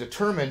when you're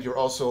determined, you're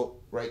also,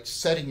 right,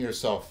 setting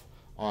yourself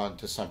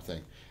onto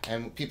something.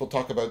 And people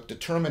talk about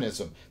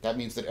determinism. That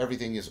means that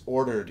everything is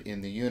ordered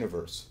in the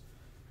universe.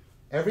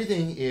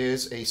 Everything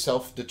is a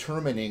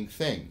self-determining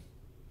thing.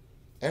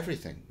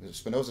 Everything.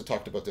 Spinoza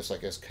talked about this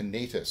like as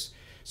conatus.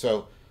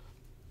 So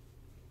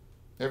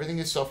everything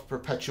is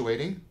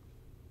self-perpetuating.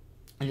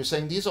 And you're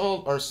saying these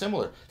all are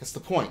similar. That's the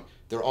point.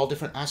 They're all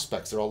different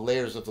aspects. They're all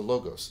layers of the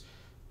logos.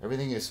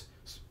 Everything is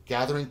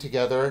gathering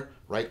together,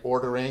 right,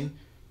 ordering,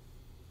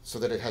 so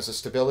that it has a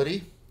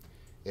stability,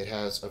 it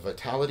has a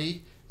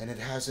vitality, and it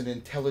has an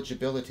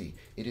intelligibility.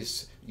 It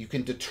is, you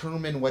can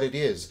determine what it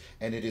is,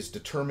 and it is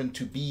determined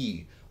to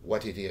be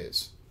what it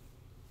is.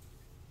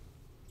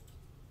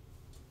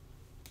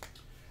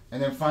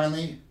 And then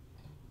finally,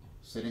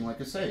 sitting like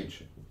a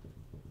sage.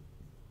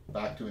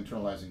 Back to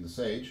internalizing the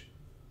sage.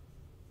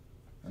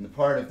 And the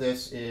part of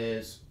this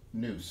is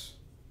nous.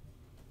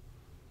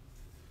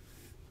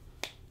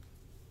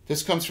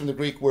 This comes from the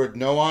Greek word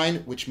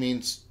noein, which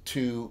means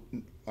to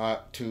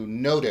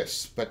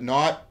notice, but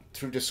not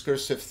through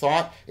discursive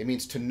thought. It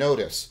means to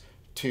notice,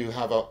 to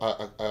have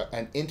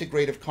an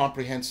integrative,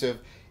 comprehensive,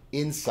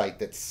 insight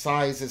that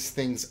sizes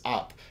things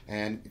up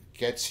and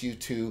gets you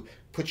to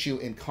put you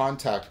in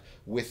contact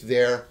with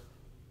their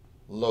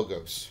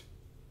logos.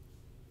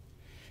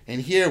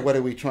 And here, what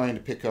are we trying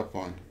to pick up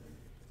on?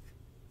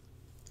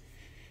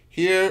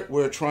 Here,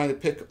 we're trying to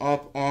pick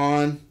up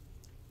on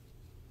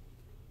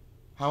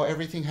how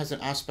everything has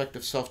an aspect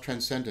of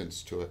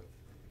self-transcendence to it.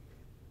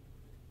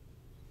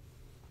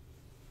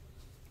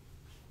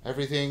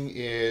 Everything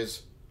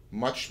is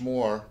much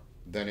more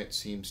than it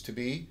seems to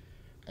be,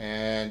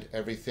 and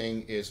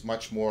everything is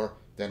much more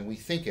than we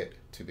think it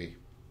to be.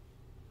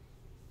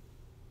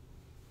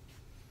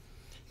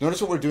 Notice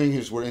what we're doing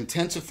here is we're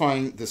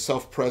intensifying the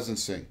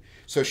self-presencing.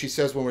 So she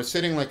says when we're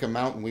sitting like a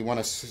mountain, we want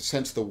to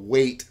sense the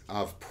weight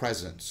of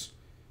presence,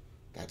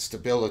 that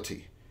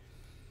stability.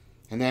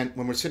 And then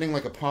when we're sitting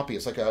like a poppy,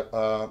 it's like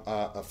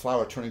a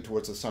flower turning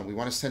towards the sun. We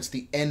want to sense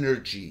the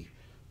energy,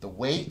 the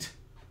weight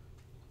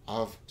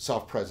of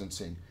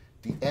self-presencing,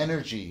 the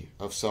energy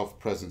of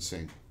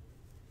self-presencing.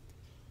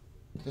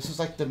 This is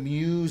like the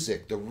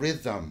music, the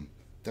rhythm,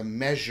 the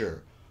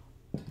measure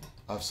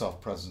of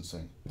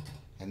self-presencing.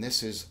 And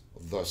this is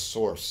the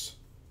source,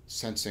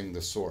 sensing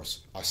the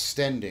source,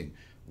 ascending,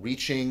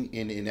 reaching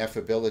in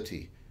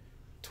ineffability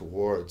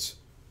towards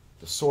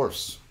the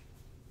source.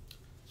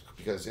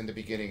 Because in the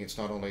beginning, it's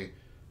not only,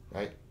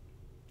 right,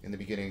 in the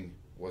beginning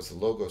was the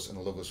Logos, and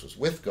the Logos was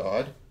with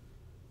God,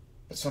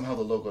 but somehow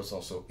the Logos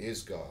also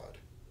is God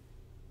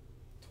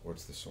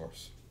towards the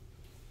source.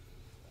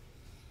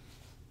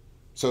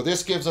 So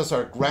this gives us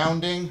our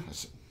grounding,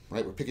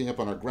 right? We're picking up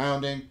on our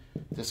grounding.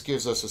 This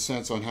gives us a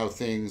sense on how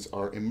things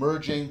are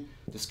emerging.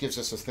 This gives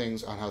us a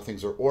things on how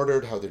things are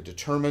ordered, how they're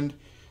determined.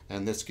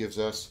 And this gives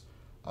us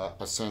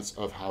a sense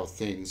of how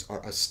things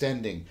are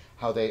ascending,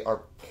 how they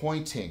are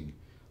pointing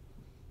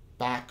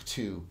back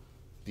to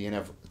the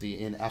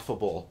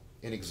ineffable,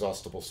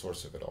 inexhaustible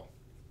source of it all.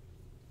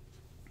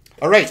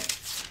 All right.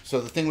 So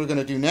the thing we're going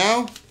to do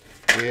now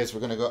is I'm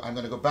going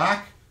to go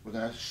back. We're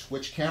going to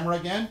switch camera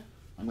again.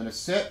 I'm going to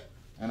sit,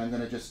 and I'm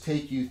going to just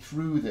take you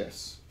through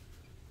this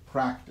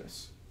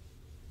practice.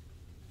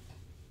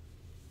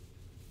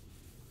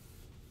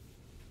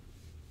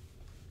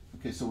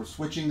 Okay, so we're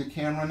switching the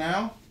camera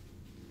now.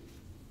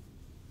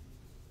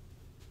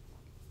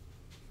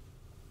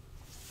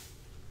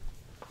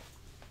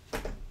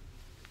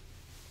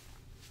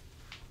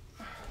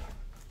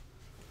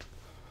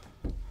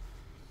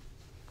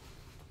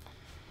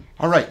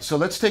 All right, so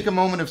let's take a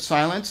moment of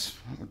silence.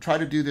 I'll try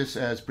to do this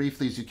as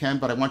briefly as you can,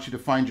 but I want you to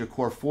find your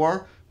core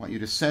four. I want you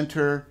to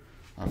center,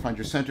 find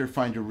your center,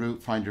 find your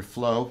root, find your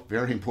flow.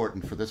 Very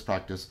important for this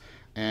practice.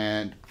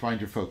 And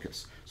find your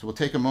focus. So we'll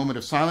take a moment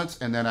of silence,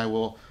 and then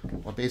I'll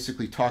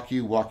basically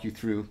walk you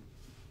through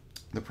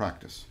the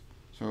practice.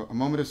 So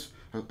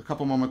a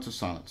couple moments of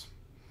silence.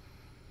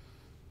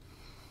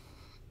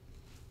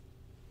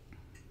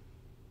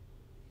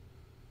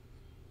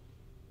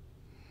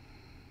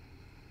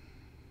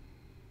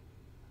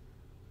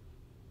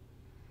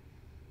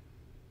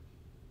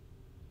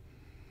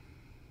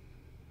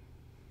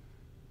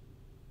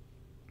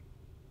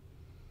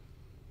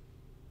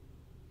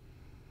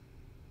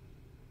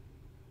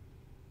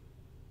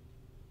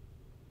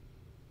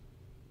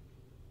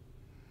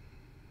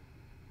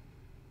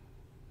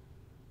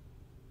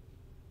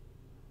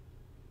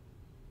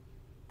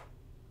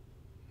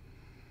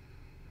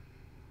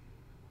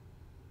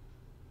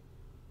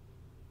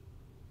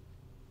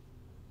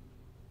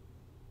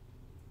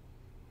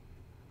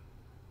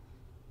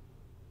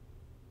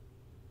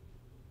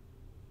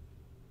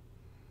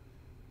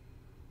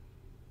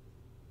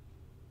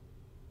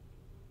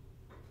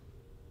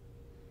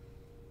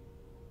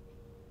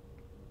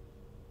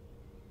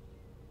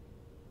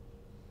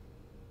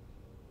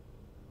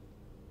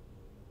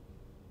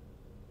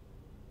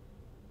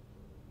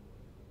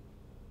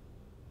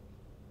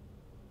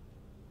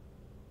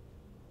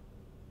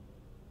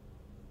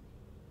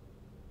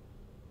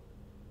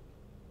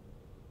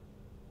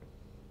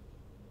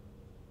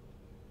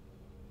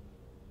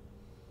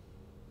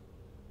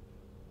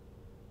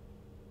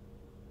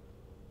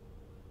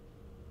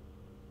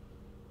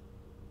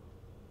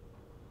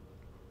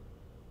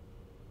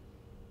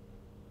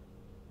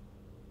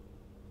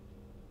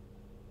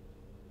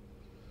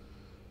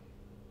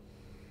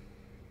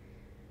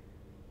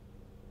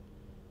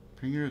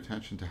 Bring your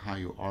attention to how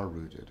you are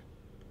rooted,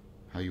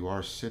 how you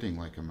are sitting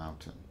like a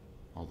mountain,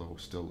 although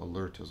still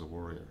alert as a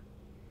warrior.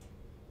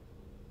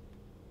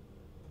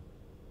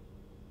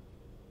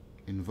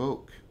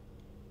 Invoke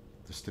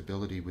the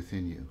stability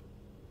within you.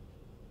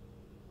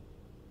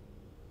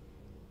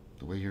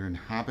 The way you're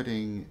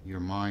inhabiting your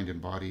mind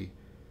and body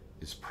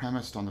is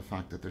premised on the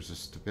fact that there's a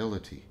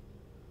stability,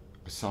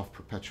 a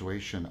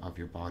self-perpetuation of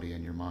your body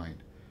and your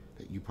mind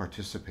that you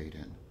participate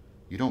in.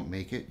 You don't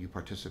make it, you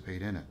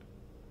participate in it.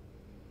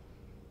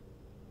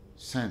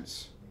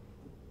 Sense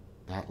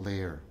that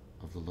layer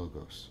of the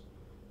Logos.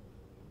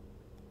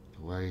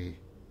 The way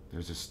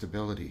there's a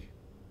stability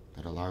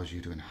that allows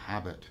you to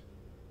inhabit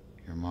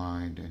your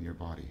mind and your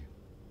body.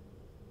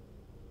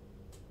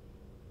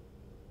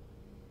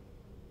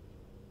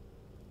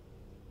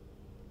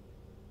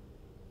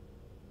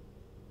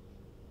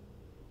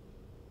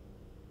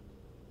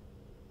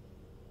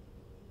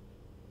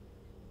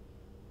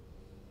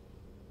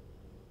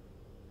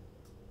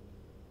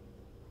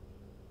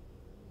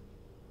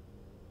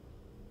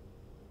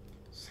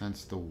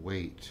 Sense the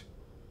weight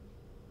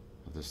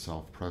of the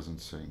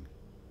self-presencing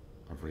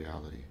of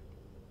reality.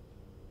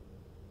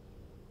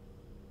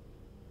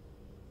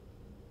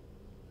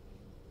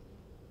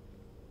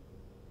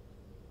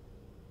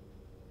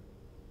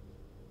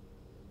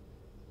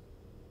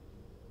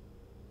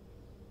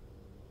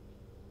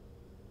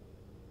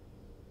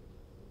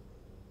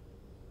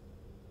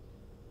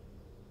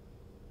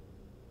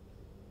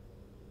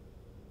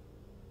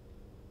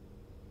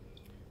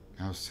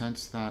 Now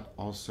sense that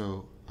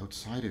also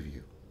outside of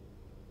you.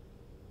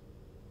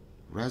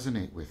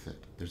 Resonate with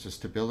it. There's a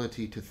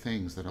stability to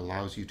things that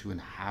allows you to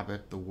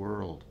inhabit the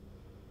world.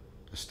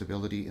 A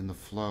stability in the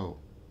flow.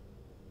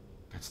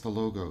 That's the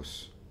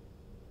logos.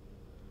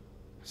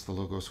 It's the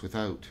logos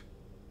without.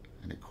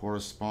 And it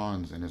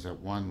corresponds and is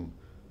at one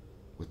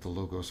with the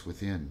logos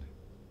within.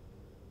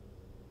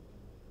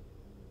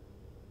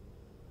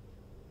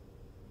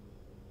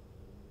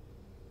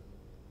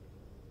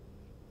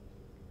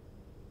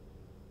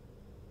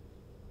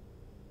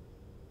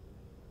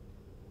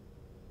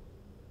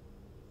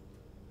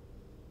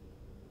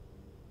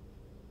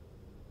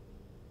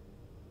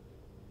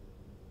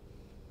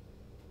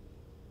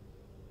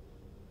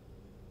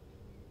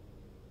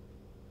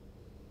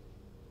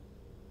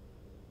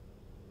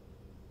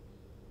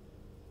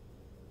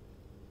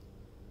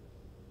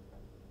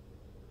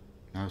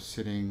 Now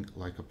sitting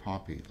like a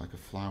poppy, like a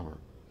flower.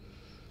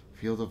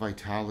 Feel the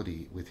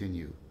vitality within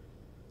you,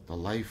 the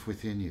life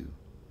within you,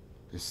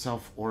 this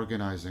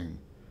self-organizing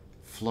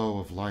flow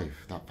of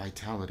life, that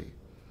vitality,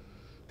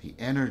 the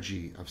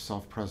energy of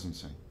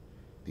self-presencing,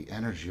 the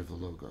energy of the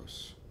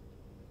logos.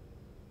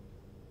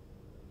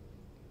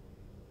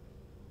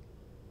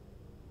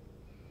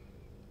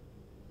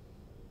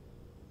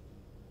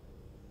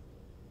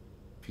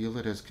 Feel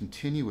it as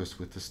continuous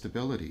with the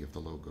stability of the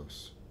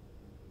logos.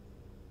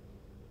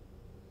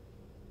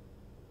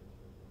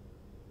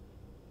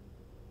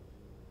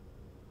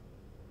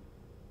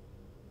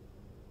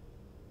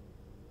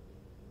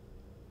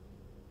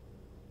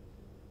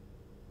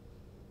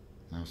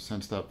 Now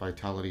sense that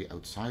vitality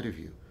outside of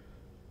you.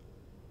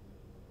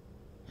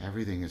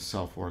 Everything is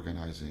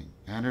self-organizing.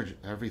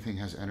 Everything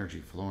has energy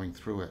flowing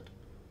through it.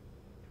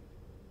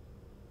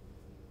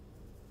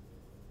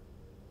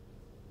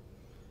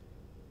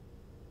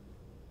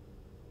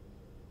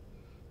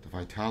 The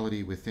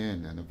vitality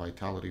within and the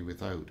vitality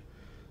without.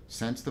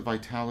 Sense the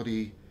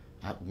vitality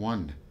at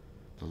one,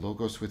 the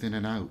logos within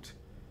and out.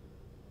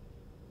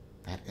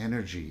 That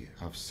energy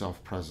of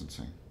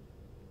self-presencing.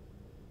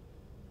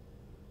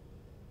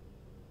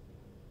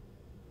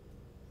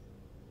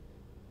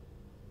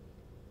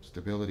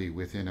 Stability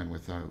within and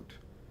without.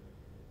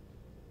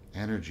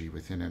 Energy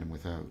within and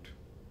without.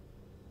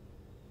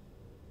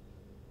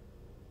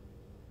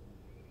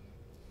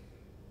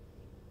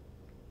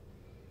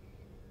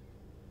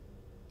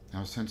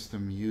 Now sense the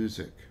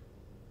music.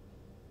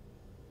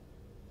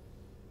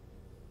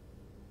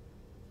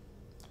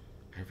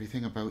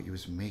 Everything about you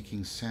is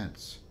making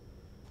sense.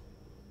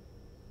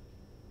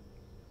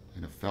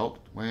 In a felt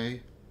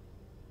way,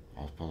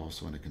 but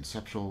also in a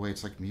conceptual way.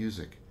 It's like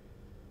music.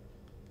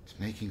 It's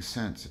making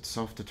sense. It's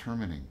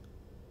self-determining.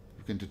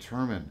 You can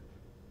determine.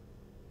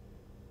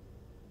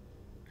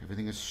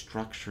 Everything is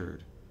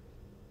structured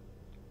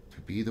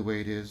to be the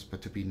way it is,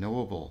 but to be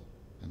knowable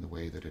in the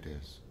way that it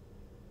is.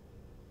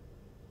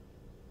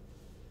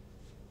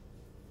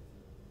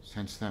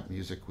 Sense that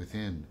music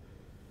within,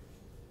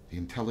 the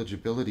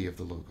intelligibility of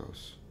the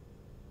logos.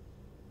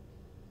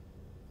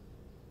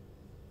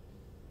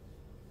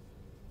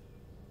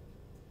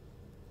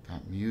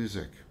 That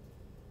music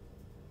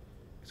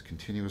is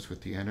continuous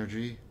with the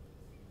energy,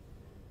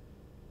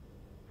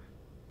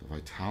 the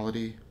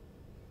vitality,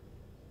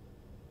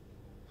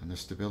 and the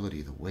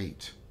stability, the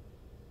weight.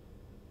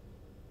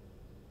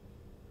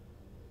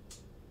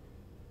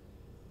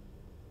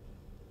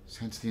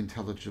 Sense the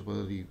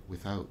intelligibility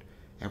without.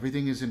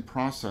 Everything is in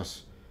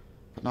process,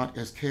 but not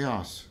as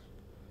chaos.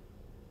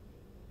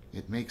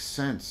 It makes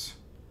sense.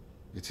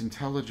 It's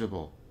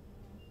intelligible.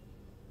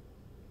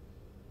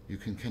 You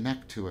can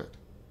connect to it.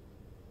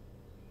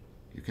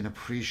 You can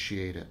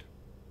appreciate it.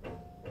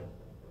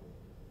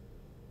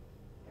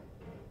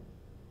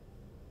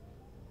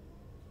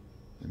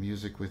 The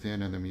music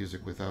within and the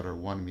music without are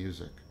one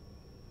music.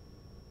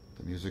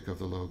 The music of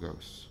the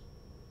logos.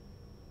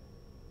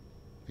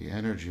 The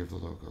energy of the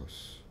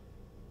logos.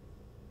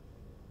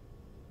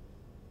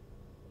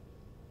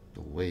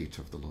 The weight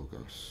of the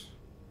logos.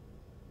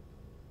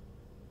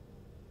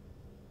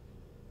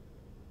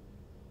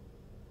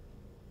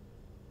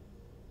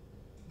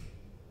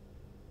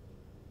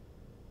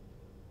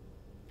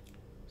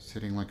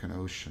 Sitting like an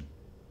ocean.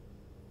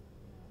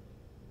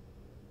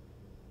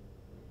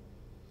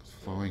 It's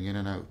flowing in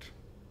and out.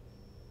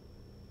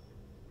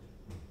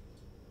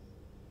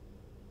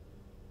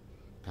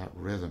 That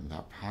rhythm,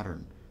 that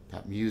pattern,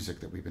 that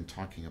music that we've been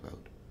talking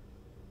about.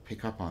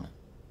 Pick up on it.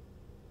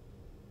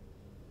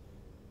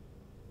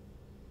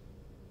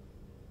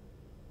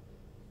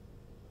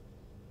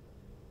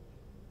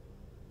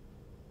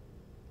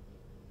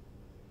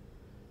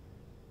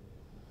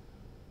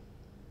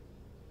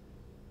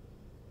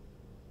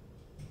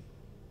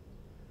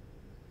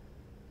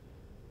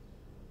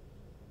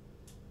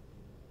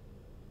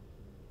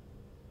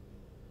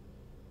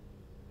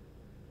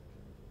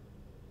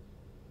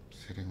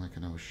 sitting like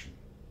an ocean.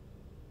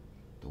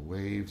 The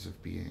waves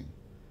of being.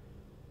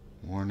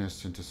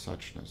 Moreness into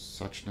suchness,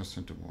 suchness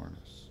into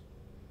moreness.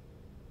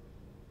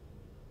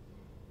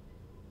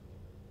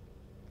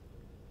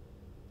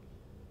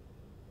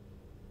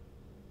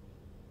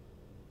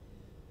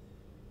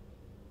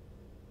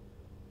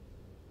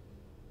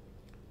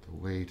 The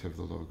weight of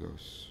the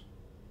Logos.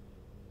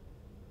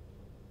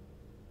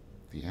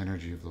 The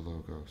energy of the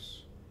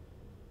Logos.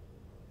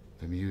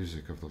 The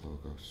music of the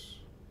Logos.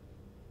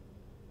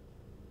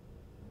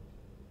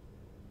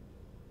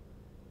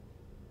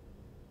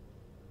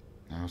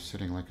 Now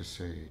sitting like a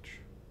sage.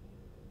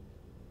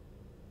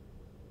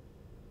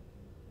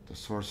 The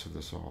source of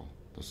this all.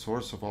 The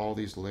source of all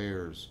these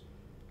layers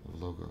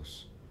of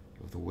Logos.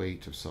 Of the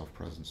weight of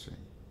self-presencing.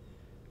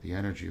 The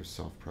energy of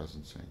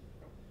self-presencing.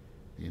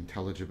 The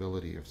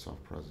intelligibility of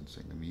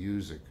self-presencing. The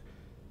music.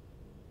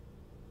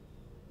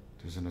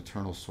 There's an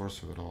eternal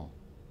source of it all.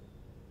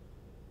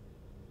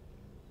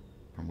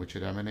 From which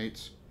it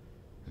emanates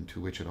and to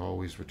which it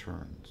always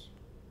returns.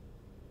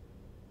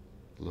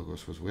 The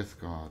Logos was with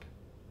God.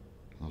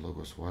 The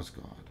Logos was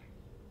God.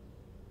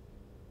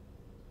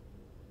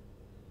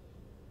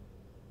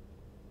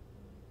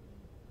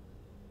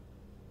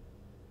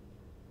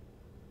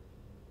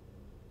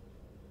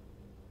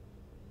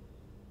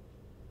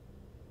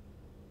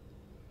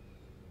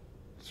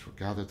 Let's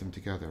gather them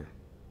together,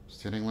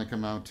 sitting like a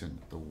mountain,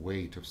 the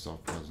weight of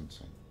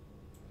self-presencing.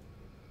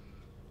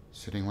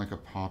 Sitting like a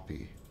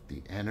poppy,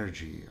 the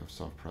energy of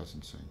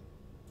self-presencing.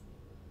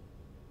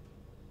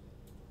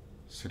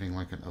 Sitting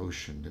like an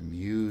ocean, the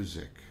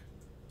music,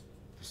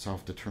 the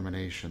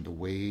self-determination, the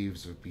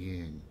waves of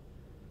being,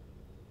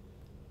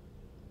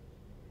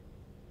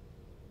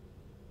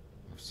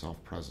 of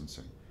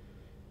self-presencing.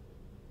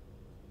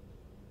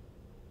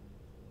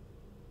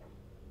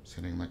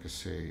 Sitting like a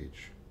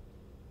sage.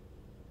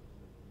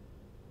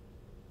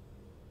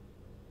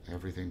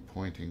 Everything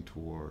pointing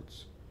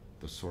towards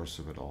the source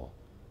of it all,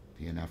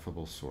 the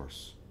ineffable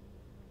source.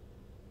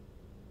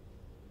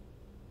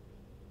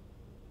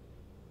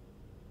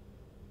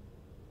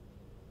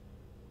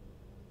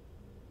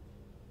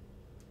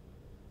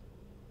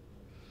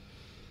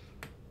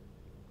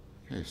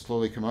 Okay,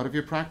 slowly come out of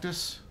your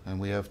practice, and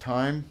we have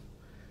time.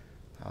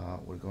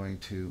 We're going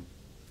to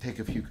take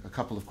a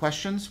couple of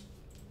questions.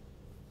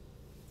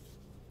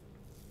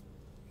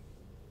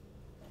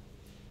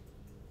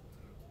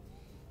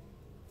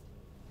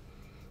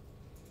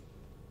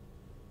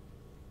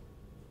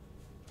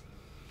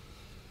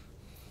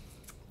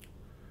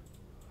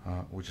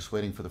 We're just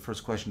waiting for the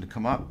first question to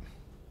come up.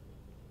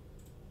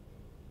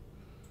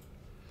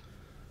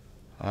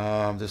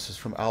 This is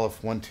from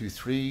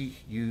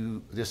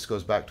Aleph123. This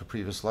goes back to a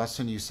previous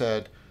lesson. You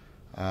said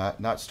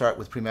not start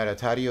with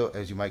premeditatio,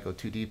 as you might go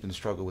too deep and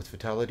struggle with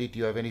fatality. Do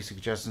you have any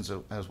suggestions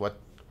as what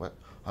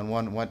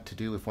to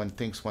do if one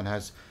thinks one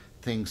has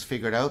things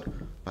figured out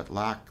but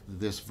lack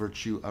this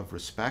virtue of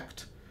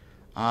respect?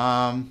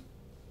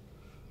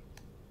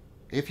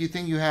 If you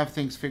think you have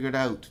things figured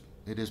out,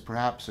 it is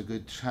perhaps a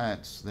good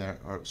chance there,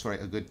 or sorry,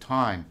 a good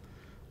time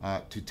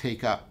to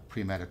take up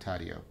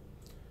premeditatio.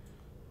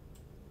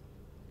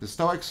 The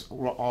Stoics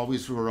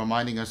always were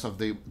reminding us of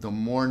the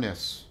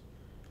moreness,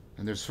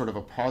 and there's sort of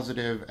a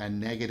positive and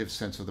negative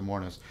sense of the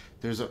moreness.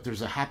 There's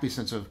a happy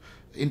sense of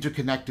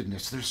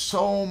interconnectedness. There's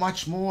so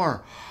much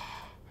more,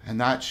 and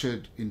that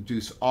should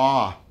induce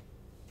awe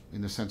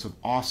in the sense of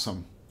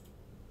awesome,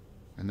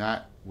 and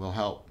that will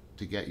help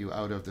to get you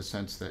out of the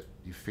sense that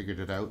you figured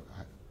it out.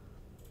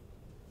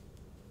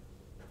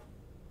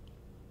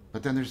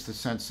 But then there's the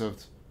sense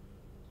of,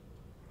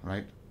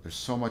 right, there's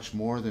so much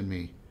more than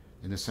me,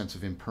 in the sense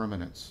of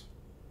impermanence.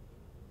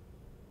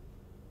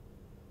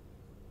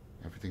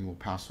 Everything will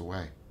pass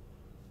away.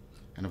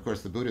 And of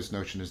course the Buddhist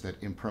notion is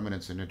that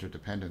impermanence and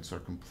interdependence are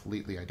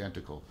completely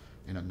identical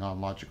in a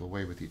non-logical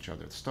way with each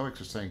other. The Stoics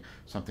are saying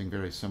something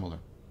very similar.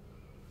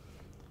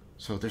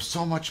 So there's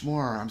so much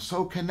more. I'm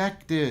so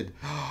connected.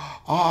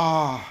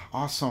 Ah,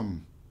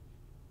 awesome.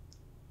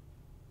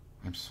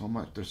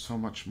 There's so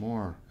much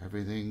more.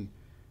 Everything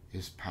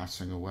is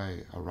passing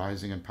away,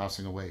 arising and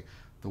passing away.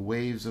 The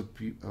waves of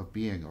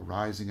being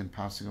arising and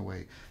passing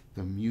away.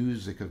 The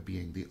music of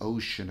being, the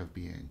ocean of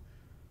being.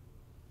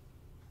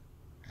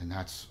 And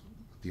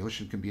the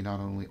ocean can be not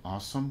only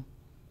awesome,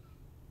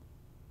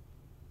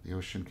 the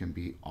ocean can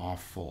be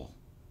awful.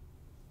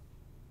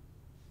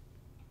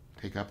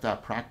 Take up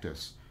that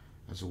practice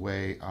as a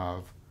way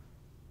of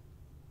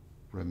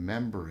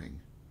remembering,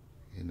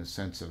 in the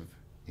sense of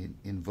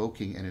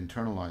invoking and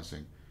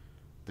internalizing.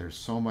 There's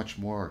so much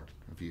more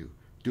of you.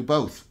 Do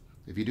both.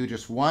 If you do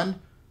just one,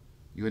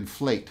 you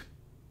inflate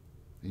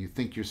and you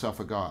think yourself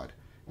a god.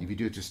 If you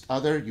do just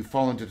other, you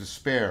fall into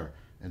despair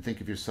and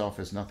think of yourself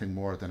as nothing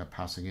more than a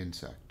passing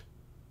insect.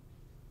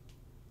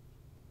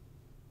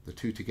 The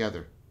two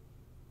together,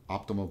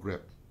 optimal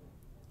grip,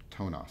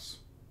 tonos.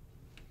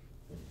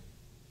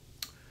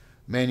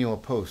 Manual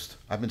post.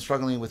 I've been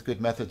struggling with good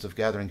methods of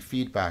gathering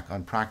feedback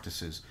on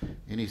practices.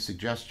 Any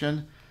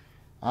suggestion?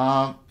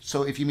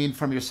 So if you mean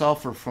from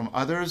yourself or from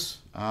others,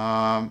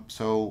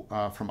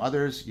 from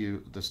others,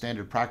 the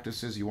standard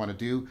practices you want to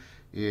do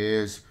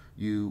is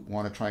you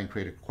want to try and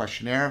create a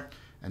questionnaire,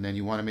 and then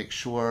you want to make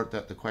sure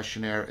that the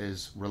questionnaire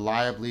is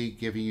reliably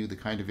giving you the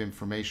kind of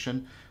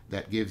information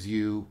that gives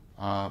you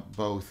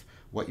both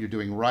what you're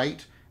doing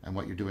right and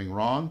what you're doing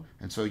wrong.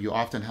 And so you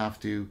often have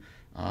to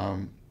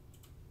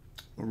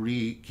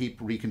keep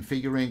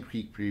reconfiguring,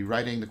 keep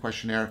rewriting the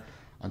questionnaire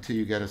until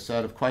you get a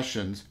set of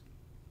questions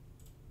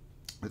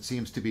that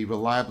seems to be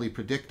reliably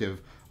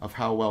predictive of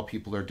how well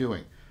people are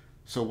doing.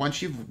 So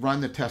once you've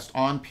run the test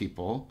on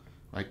people,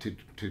 right,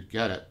 to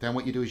get it, then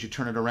what you do is you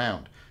turn it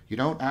around. You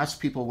don't ask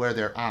people where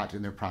they're at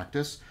in their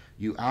practice.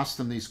 You ask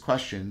them these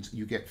questions,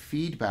 you get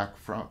feedback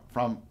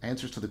from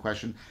answers to the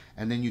question,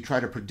 and then you try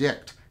to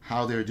predict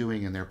how they're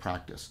doing in their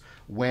practice.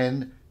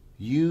 When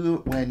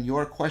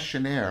your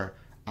questionnaire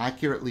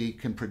accurately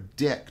can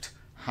predict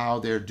how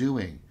they're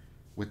doing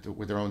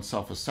with their own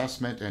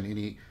self-assessment and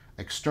any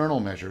external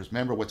measures,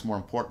 remember what's more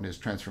important is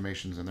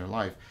transformations in their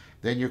life,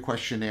 then your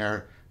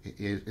questionnaire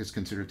is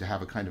considered to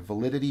have a kind of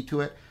validity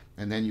to it,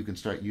 and then you can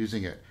start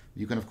using it.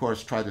 You can, of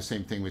course, try the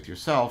same thing with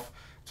yourself.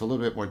 It's a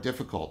little bit more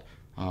difficult,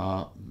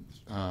 but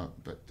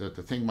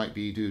the thing might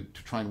be to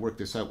try and work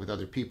this out with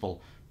other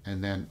people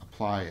and then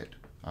apply it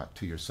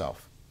to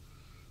yourself.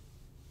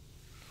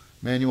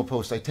 Manual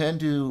post. I tend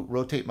to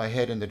rotate my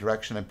head in the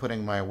direction I'm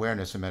putting my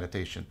awareness in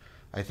meditation.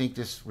 I think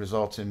this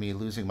results in me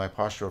losing my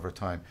posture over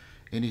time.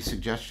 Any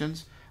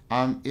suggestions?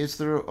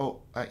 This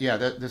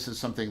is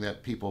something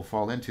that people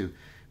fall into.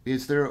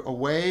 Is there a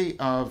way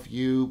of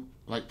you,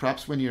 like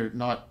perhaps when you're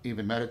not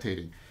even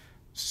meditating,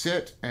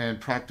 sit and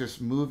practice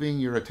moving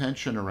your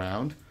attention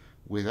around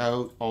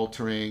without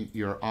altering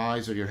your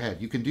eyes or your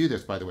head? You can do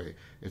this, by the way.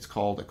 It's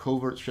called a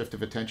covert shift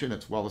of attention.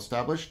 It's well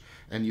established,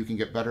 and you can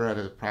get better at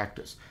it at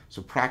practice.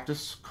 So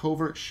practice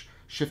covert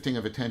shifting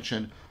of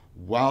attention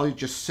while you're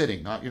just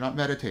sitting. You're not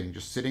meditating,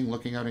 just sitting,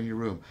 looking out in your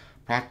room.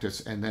 Practice,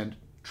 and then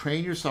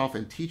train yourself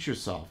and teach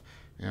yourself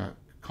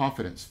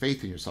confidence,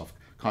 faith in yourself,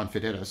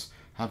 confidence,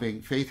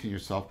 having faith in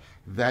yourself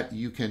that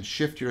you can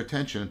shift your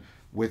attention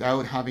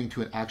without having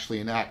to actually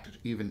enact,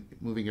 even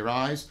moving your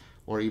eyes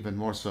or even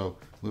more so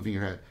moving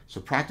your head. So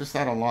practice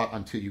that a lot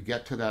until you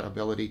get to that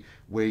ability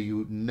where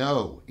you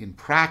know in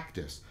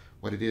practice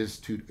what it is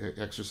to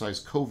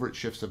exercise covert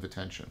shifts of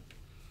attention.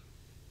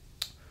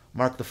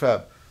 Mark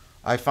Lefebvre.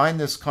 I find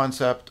this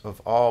concept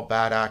of all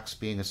bad acts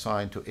being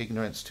assigned to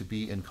ignorance to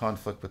be in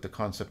conflict with the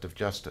concept of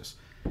justice.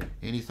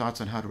 Any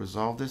thoughts on how to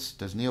resolve this?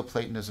 Does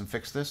Neoplatonism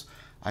fix this?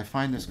 I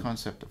find this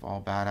concept of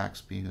all bad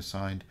acts being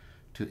assigned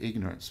to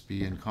ignorance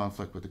be in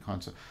conflict with the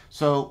concept.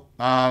 So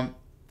I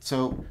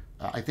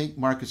think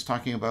Mark is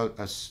talking about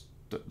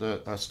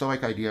a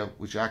Stoic idea,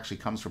 which actually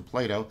comes from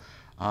Plato,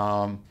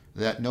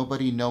 that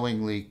nobody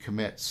knowingly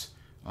commits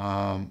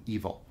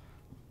evil.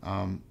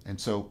 And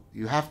so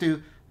you have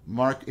to,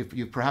 Mark, if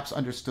you perhaps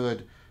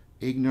understood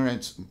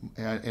ignorance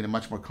in a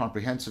much more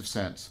comprehensive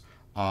sense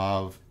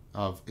of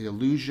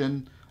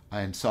illusion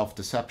and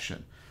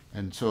self-deception.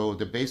 And so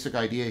the basic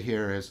idea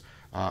here is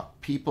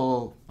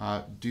people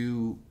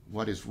do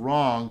what is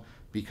wrong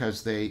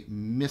because they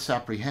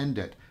misapprehend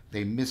it,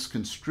 they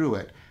misconstrue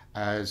it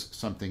as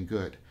something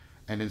good.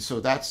 And in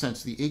so that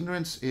sense, the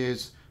ignorance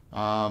is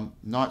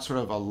not sort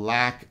of a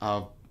lack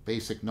of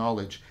basic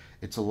knowledge,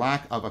 it's a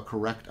lack of a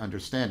correct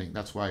understanding.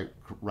 That's why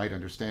right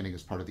understanding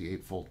is part of the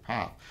Eightfold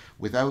Path.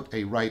 Without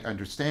a right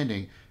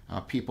understanding,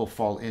 people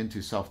fall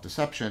into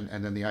self-deception,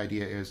 and then the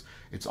idea is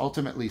it's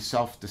ultimately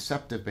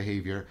self-deceptive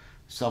behavior,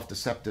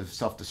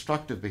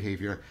 self-destructive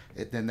behavior.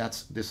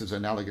 This is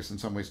analogous in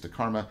some ways to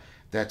karma.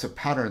 That's a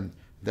pattern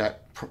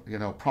that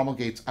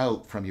promulgates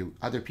out from you.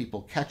 Other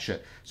people catch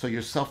it, so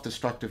your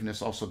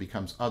self-destructiveness also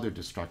becomes other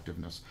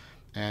destructiveness,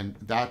 and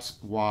that's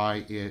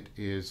why it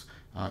is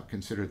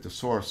considered the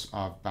source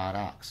of bad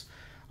acts.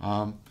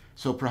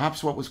 So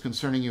perhaps what was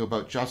concerning you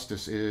about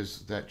justice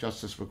is that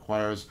justice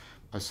requires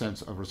a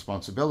sense of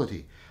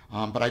responsibility,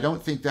 but I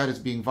don't think that is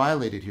being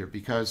violated here,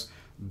 because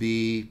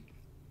the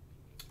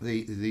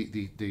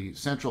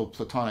central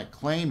Platonic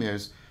claim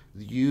is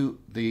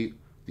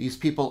these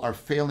people are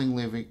failing,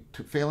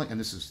 and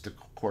this is the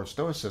core of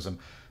Stoicism,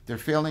 they're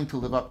failing to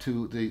live up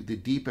to the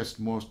deepest,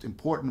 most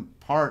important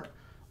part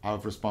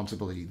of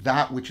responsibility,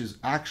 that which is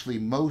actually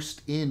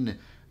most in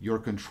your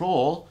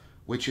control,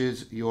 which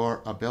is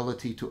your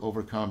ability to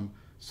overcome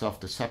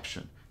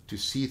self-deception, to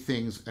see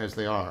things as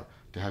they are,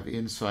 to have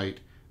insight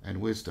and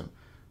wisdom.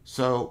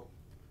 So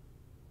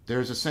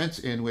there's a sense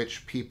in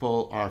which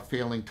people are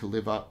failing to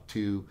live up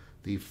to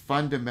the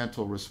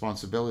fundamental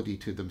responsibility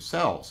to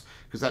themselves,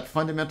 because that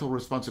fundamental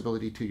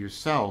responsibility to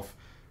yourself,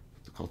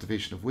 the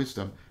cultivation of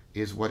wisdom,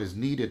 is what is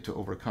needed to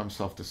overcome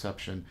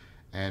self-deception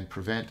and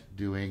prevent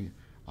doing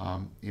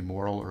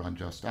immoral or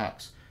unjust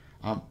acts.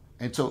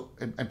 And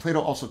Plato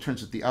also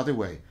turns it the other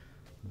way.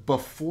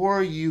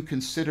 Before you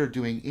consider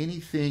doing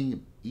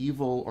anything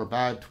evil or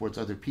bad towards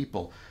other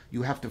people,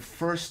 you have to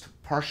first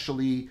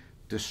partially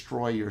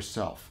destroy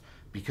yourself,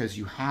 because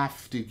you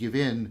have to give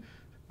in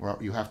or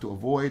you have to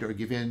avoid or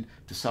give in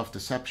to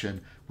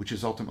self-deception, which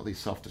is ultimately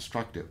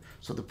self-destructive.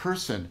 So the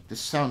person, this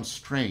sounds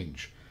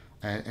strange,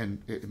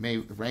 and it may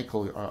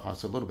rankle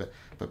us a little bit,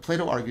 but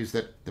Plato argues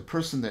that the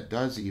person that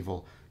does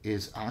evil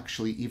is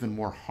actually even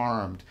more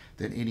harmed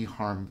than any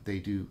harm they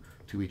do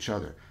to each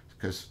other.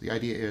 Because the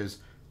idea is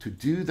to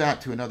do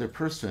that to another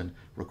person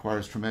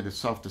requires tremendous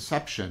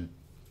self-deception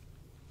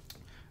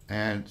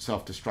and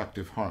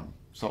self-destructive harm.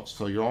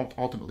 So you're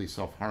ultimately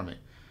self-harming.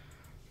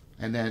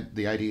 And then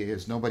the idea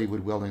is nobody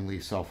would willingly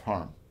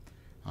self-harm.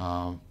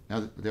 When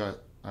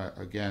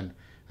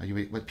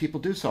people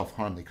do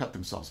self-harm, they cut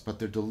themselves, but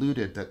they're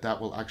deluded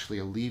that will actually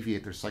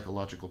alleviate their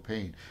psychological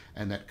pain,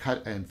 and that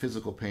cut and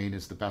physical pain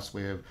is the best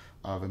way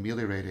of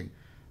ameliorating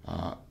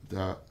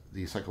the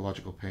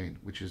psychological pain,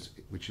 which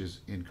is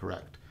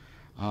incorrect.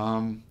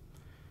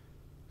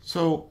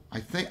 So I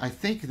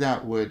think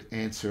that would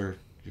answer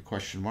your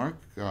question mark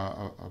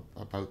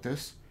about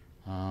this.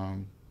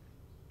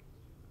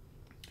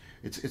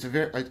 This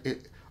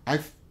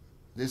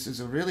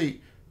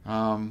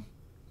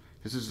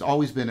has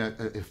always been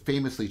a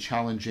famously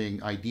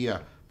challenging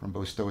idea from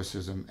both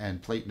Stoicism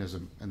and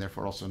Platonism, and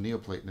therefore also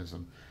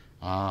Neoplatonism.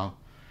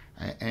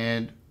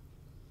 And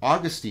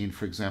Augustine,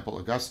 for example,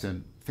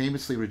 Augustine,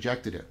 famously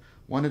rejected it.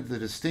 One of the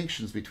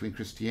distinctions between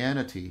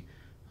Christianity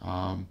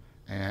and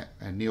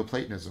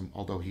Neoplatonism,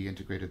 although he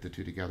integrated the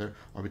two together,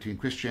 or between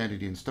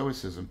Christianity and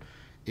Stoicism,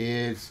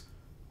 is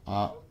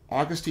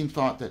Augustine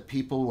thought that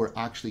people were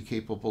actually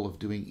capable of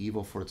doing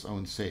evil for its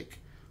own sake,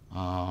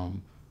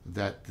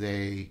 that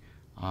they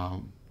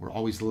were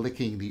always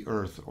licking the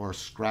earth or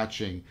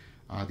scratching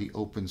the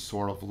open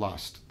sore of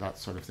lust, that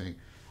sort of thing.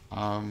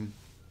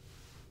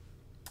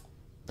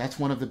 That's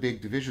one of the big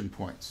division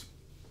points.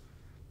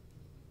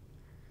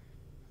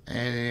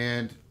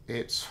 And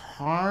it's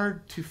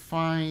hard to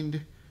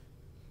find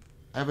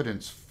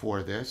evidence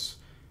for this.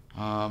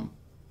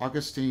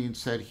 Augustine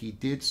said he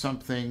did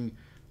something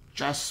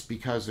just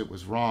because it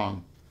was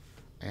wrong.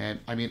 And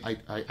I mean,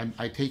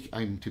 I take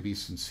him to be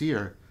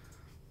sincere,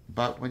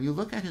 but when you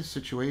look at his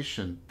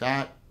situation,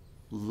 that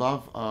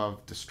love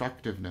of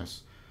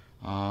destructiveness,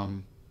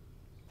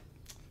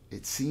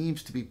 it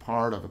seems to be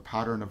part of a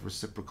pattern of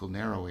reciprocal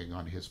narrowing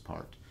on his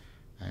part.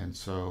 And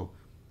so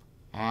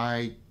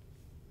I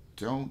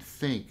don't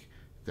think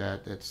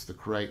that it's the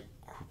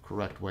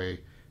correct way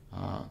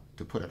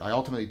to put it. I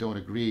ultimately don't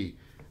agree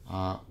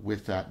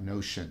with that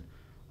notion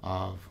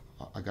of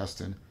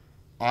Augustine.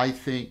 I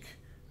think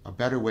a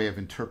better way of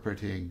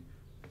interpreting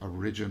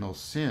original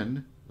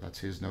sin, that's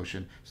his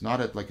notion, it's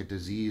not like a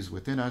disease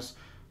within us,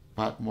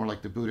 but more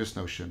like the Buddhist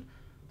notion,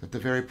 that the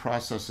very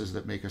processes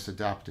that make us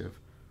adaptive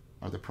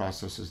are the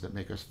processes that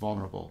make us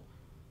vulnerable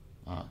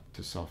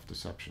to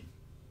self-deception.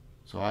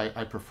 So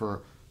I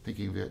prefer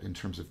thinking of it in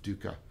terms of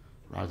dukkha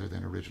rather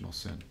than original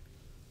sin.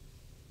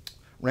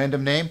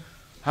 Random name.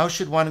 How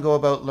should one go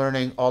about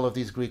learning all of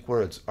these Greek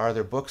words? Are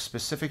there books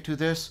specific to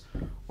this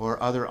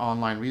or other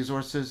online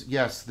resources?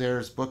 Yes,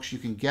 there's books you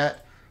can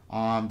get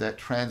that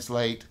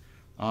translate.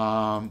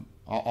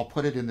 I'll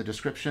put it in the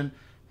description,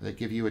 that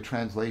give you a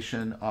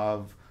translation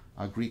of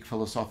Greek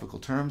philosophical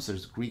terms.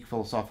 There's Greek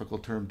philosophical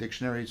term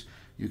dictionaries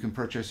you can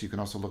purchase. You can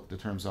also look the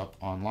terms up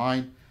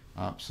online.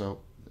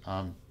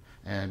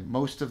 And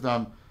most of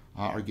them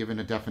are given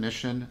a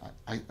definition.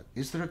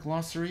 Is there a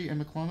glossary in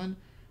McClellan?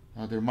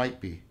 There might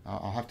be.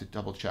 I'll have to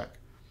double check.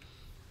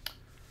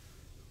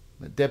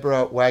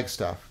 Deborah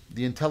Wagstaff.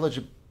 The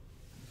intelligible...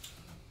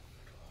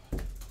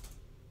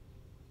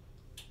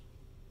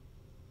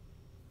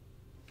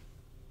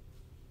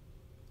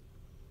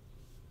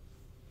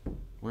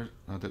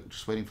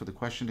 just waiting for the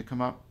question to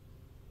come up.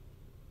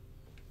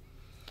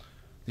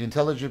 The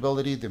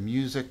intelligibility, the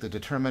music, the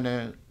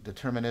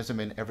determinism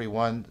in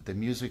everyone, the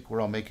music we're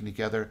all making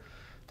together,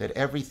 that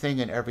everything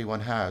and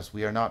everyone has.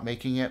 We are not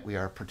making it, we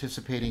are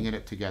participating in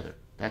it together.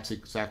 That's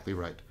exactly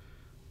right.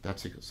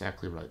 That's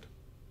exactly right.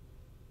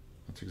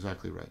 That's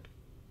exactly right.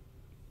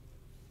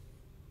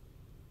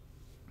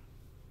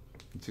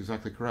 That's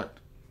exactly correct.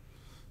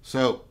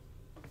 So,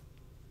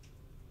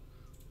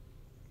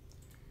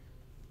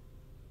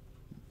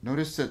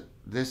 notice that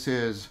this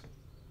is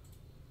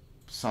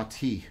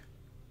sati.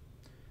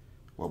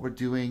 What we're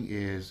doing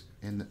is,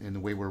 in the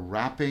way we're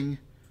wrapping,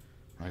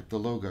 right, the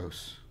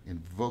logos,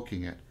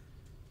 invoking it,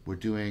 we're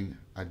doing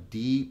a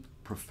deep,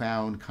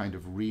 profound kind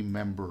of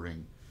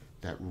remembering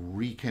that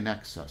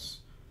reconnects us.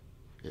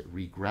 It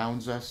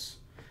regrounds us.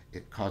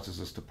 It causes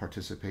us to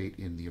participate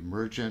in the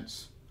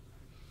emergence.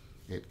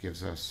 It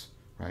gives us,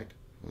 right,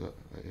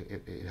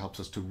 it helps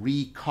us to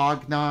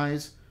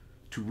recognize,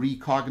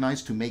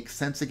 to make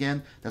sense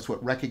again. That's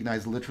what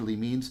recognize literally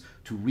means,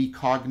 to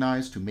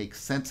recognize, to make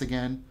sense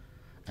again,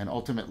 and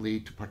ultimately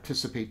to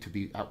participate, to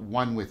be at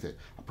one with it,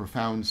 a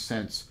profound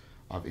sense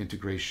of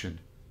integration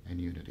and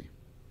unity.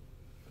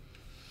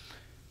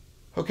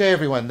 Okay,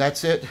 everyone,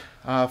 that's it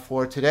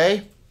for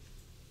today.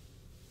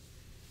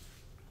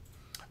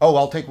 Oh,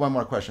 I'll take one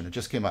more question. It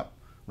just came up.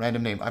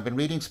 Random name. I've been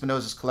reading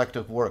Spinoza's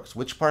collective works.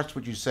 Which parts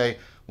would you say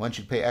one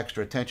should pay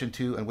extra attention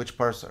to, and which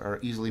parts are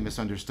easily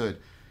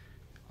misunderstood?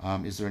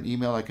 Is there an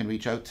email I can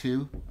reach out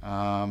to?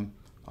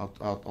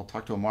 I'll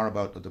talk to Amar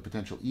about the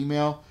potential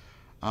email.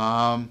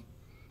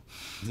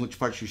 Which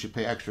parts you should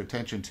pay extra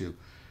attention to.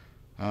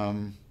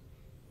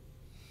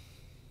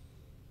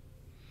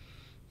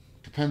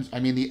 Depends. I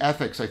mean, the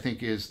ethics, I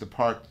think, is the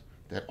part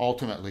that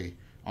ultimately,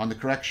 on the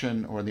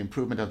correction or the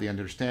improvement of the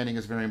understanding,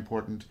 is very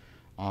important.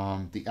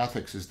 The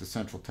ethics is the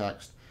central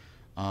text.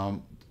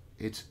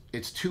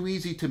 It's too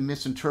easy to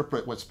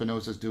misinterpret what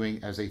Spinoza is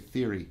doing as a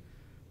theory,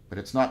 but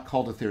it's not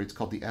called a theory, it's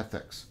called the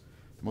ethics.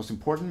 The most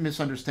important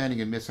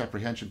misunderstanding and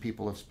misapprehension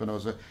people of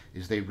Spinoza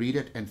is they read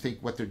it and think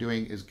what they're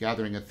doing is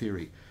gathering a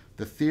theory.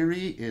 The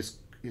theory is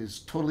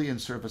totally in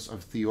service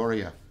of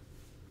theoria.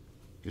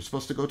 You're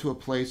supposed to go to a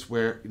place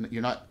where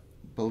you're not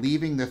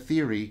believing the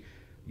theory,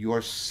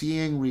 you're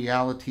seeing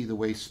reality the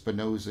way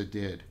Spinoza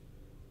did.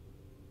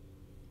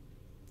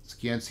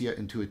 Scientia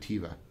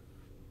intuitiva.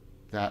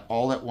 That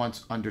all at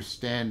once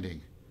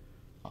understanding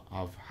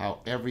of how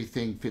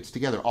everything fits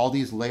together. All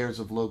these layers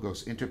of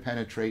logos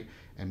interpenetrate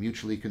and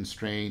mutually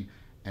constrain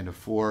and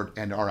afford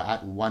and are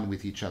at one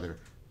with each other.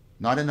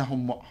 Not in a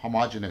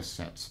homogeneous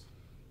sense,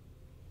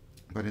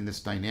 but in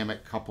this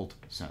dynamic coupled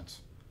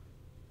sense.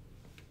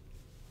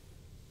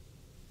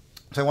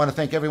 So I want to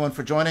thank everyone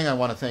for joining. I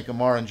want to thank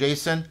Amar and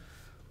Jason.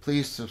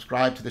 Please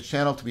subscribe to the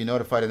channel to be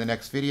notified of the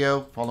next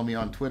video. Follow me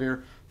on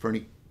Twitter for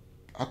any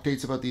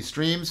updates about these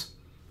streams.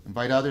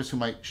 Invite others who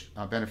might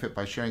benefit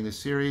by sharing this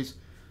series.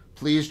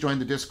 Please join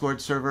the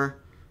Discord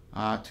server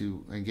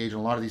to engage in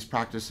a lot of these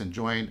practices and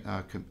join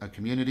a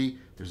community.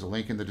 There's a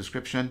link in the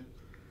description.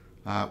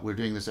 We're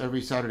doing this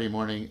every Saturday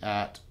morning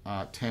at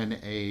 10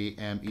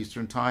 a.m.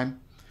 Eastern Time.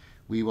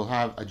 We will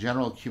have a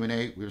general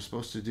Q&A. We were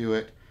supposed to do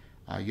it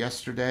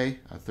yesterday,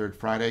 third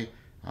Friday,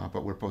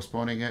 but we're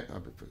postponing it.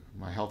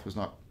 My health has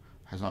not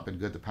been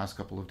good the past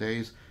couple of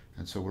days,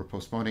 and so we're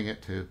postponing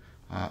it to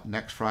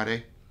next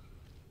Friday.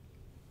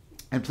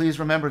 And please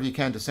remember, if you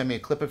can, to send me a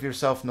clip of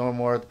yourself, no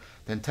more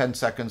than 10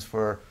 seconds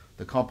for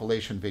the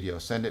compilation video.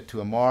 Send it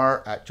to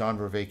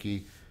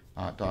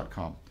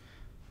amar@johnvervaeke.com.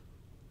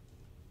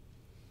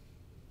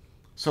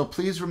 So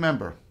please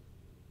remember,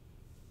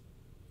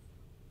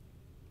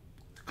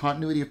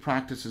 continuity of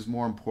practice is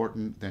more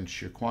important than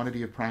sheer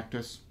quantity of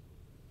practice.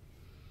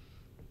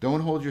 Don't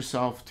hold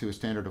yourself to a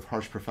standard of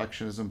harsh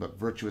perfectionism, but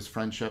virtuous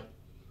friendship.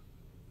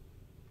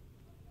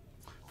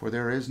 For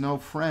there is no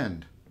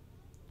friend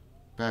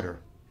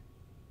better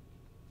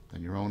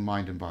than your own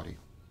mind and body.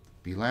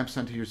 Be lamps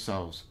unto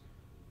yourselves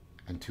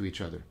and to each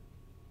other.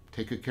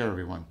 Take good care,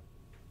 everyone.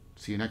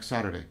 See you next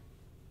Saturday.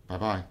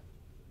 Bye-bye.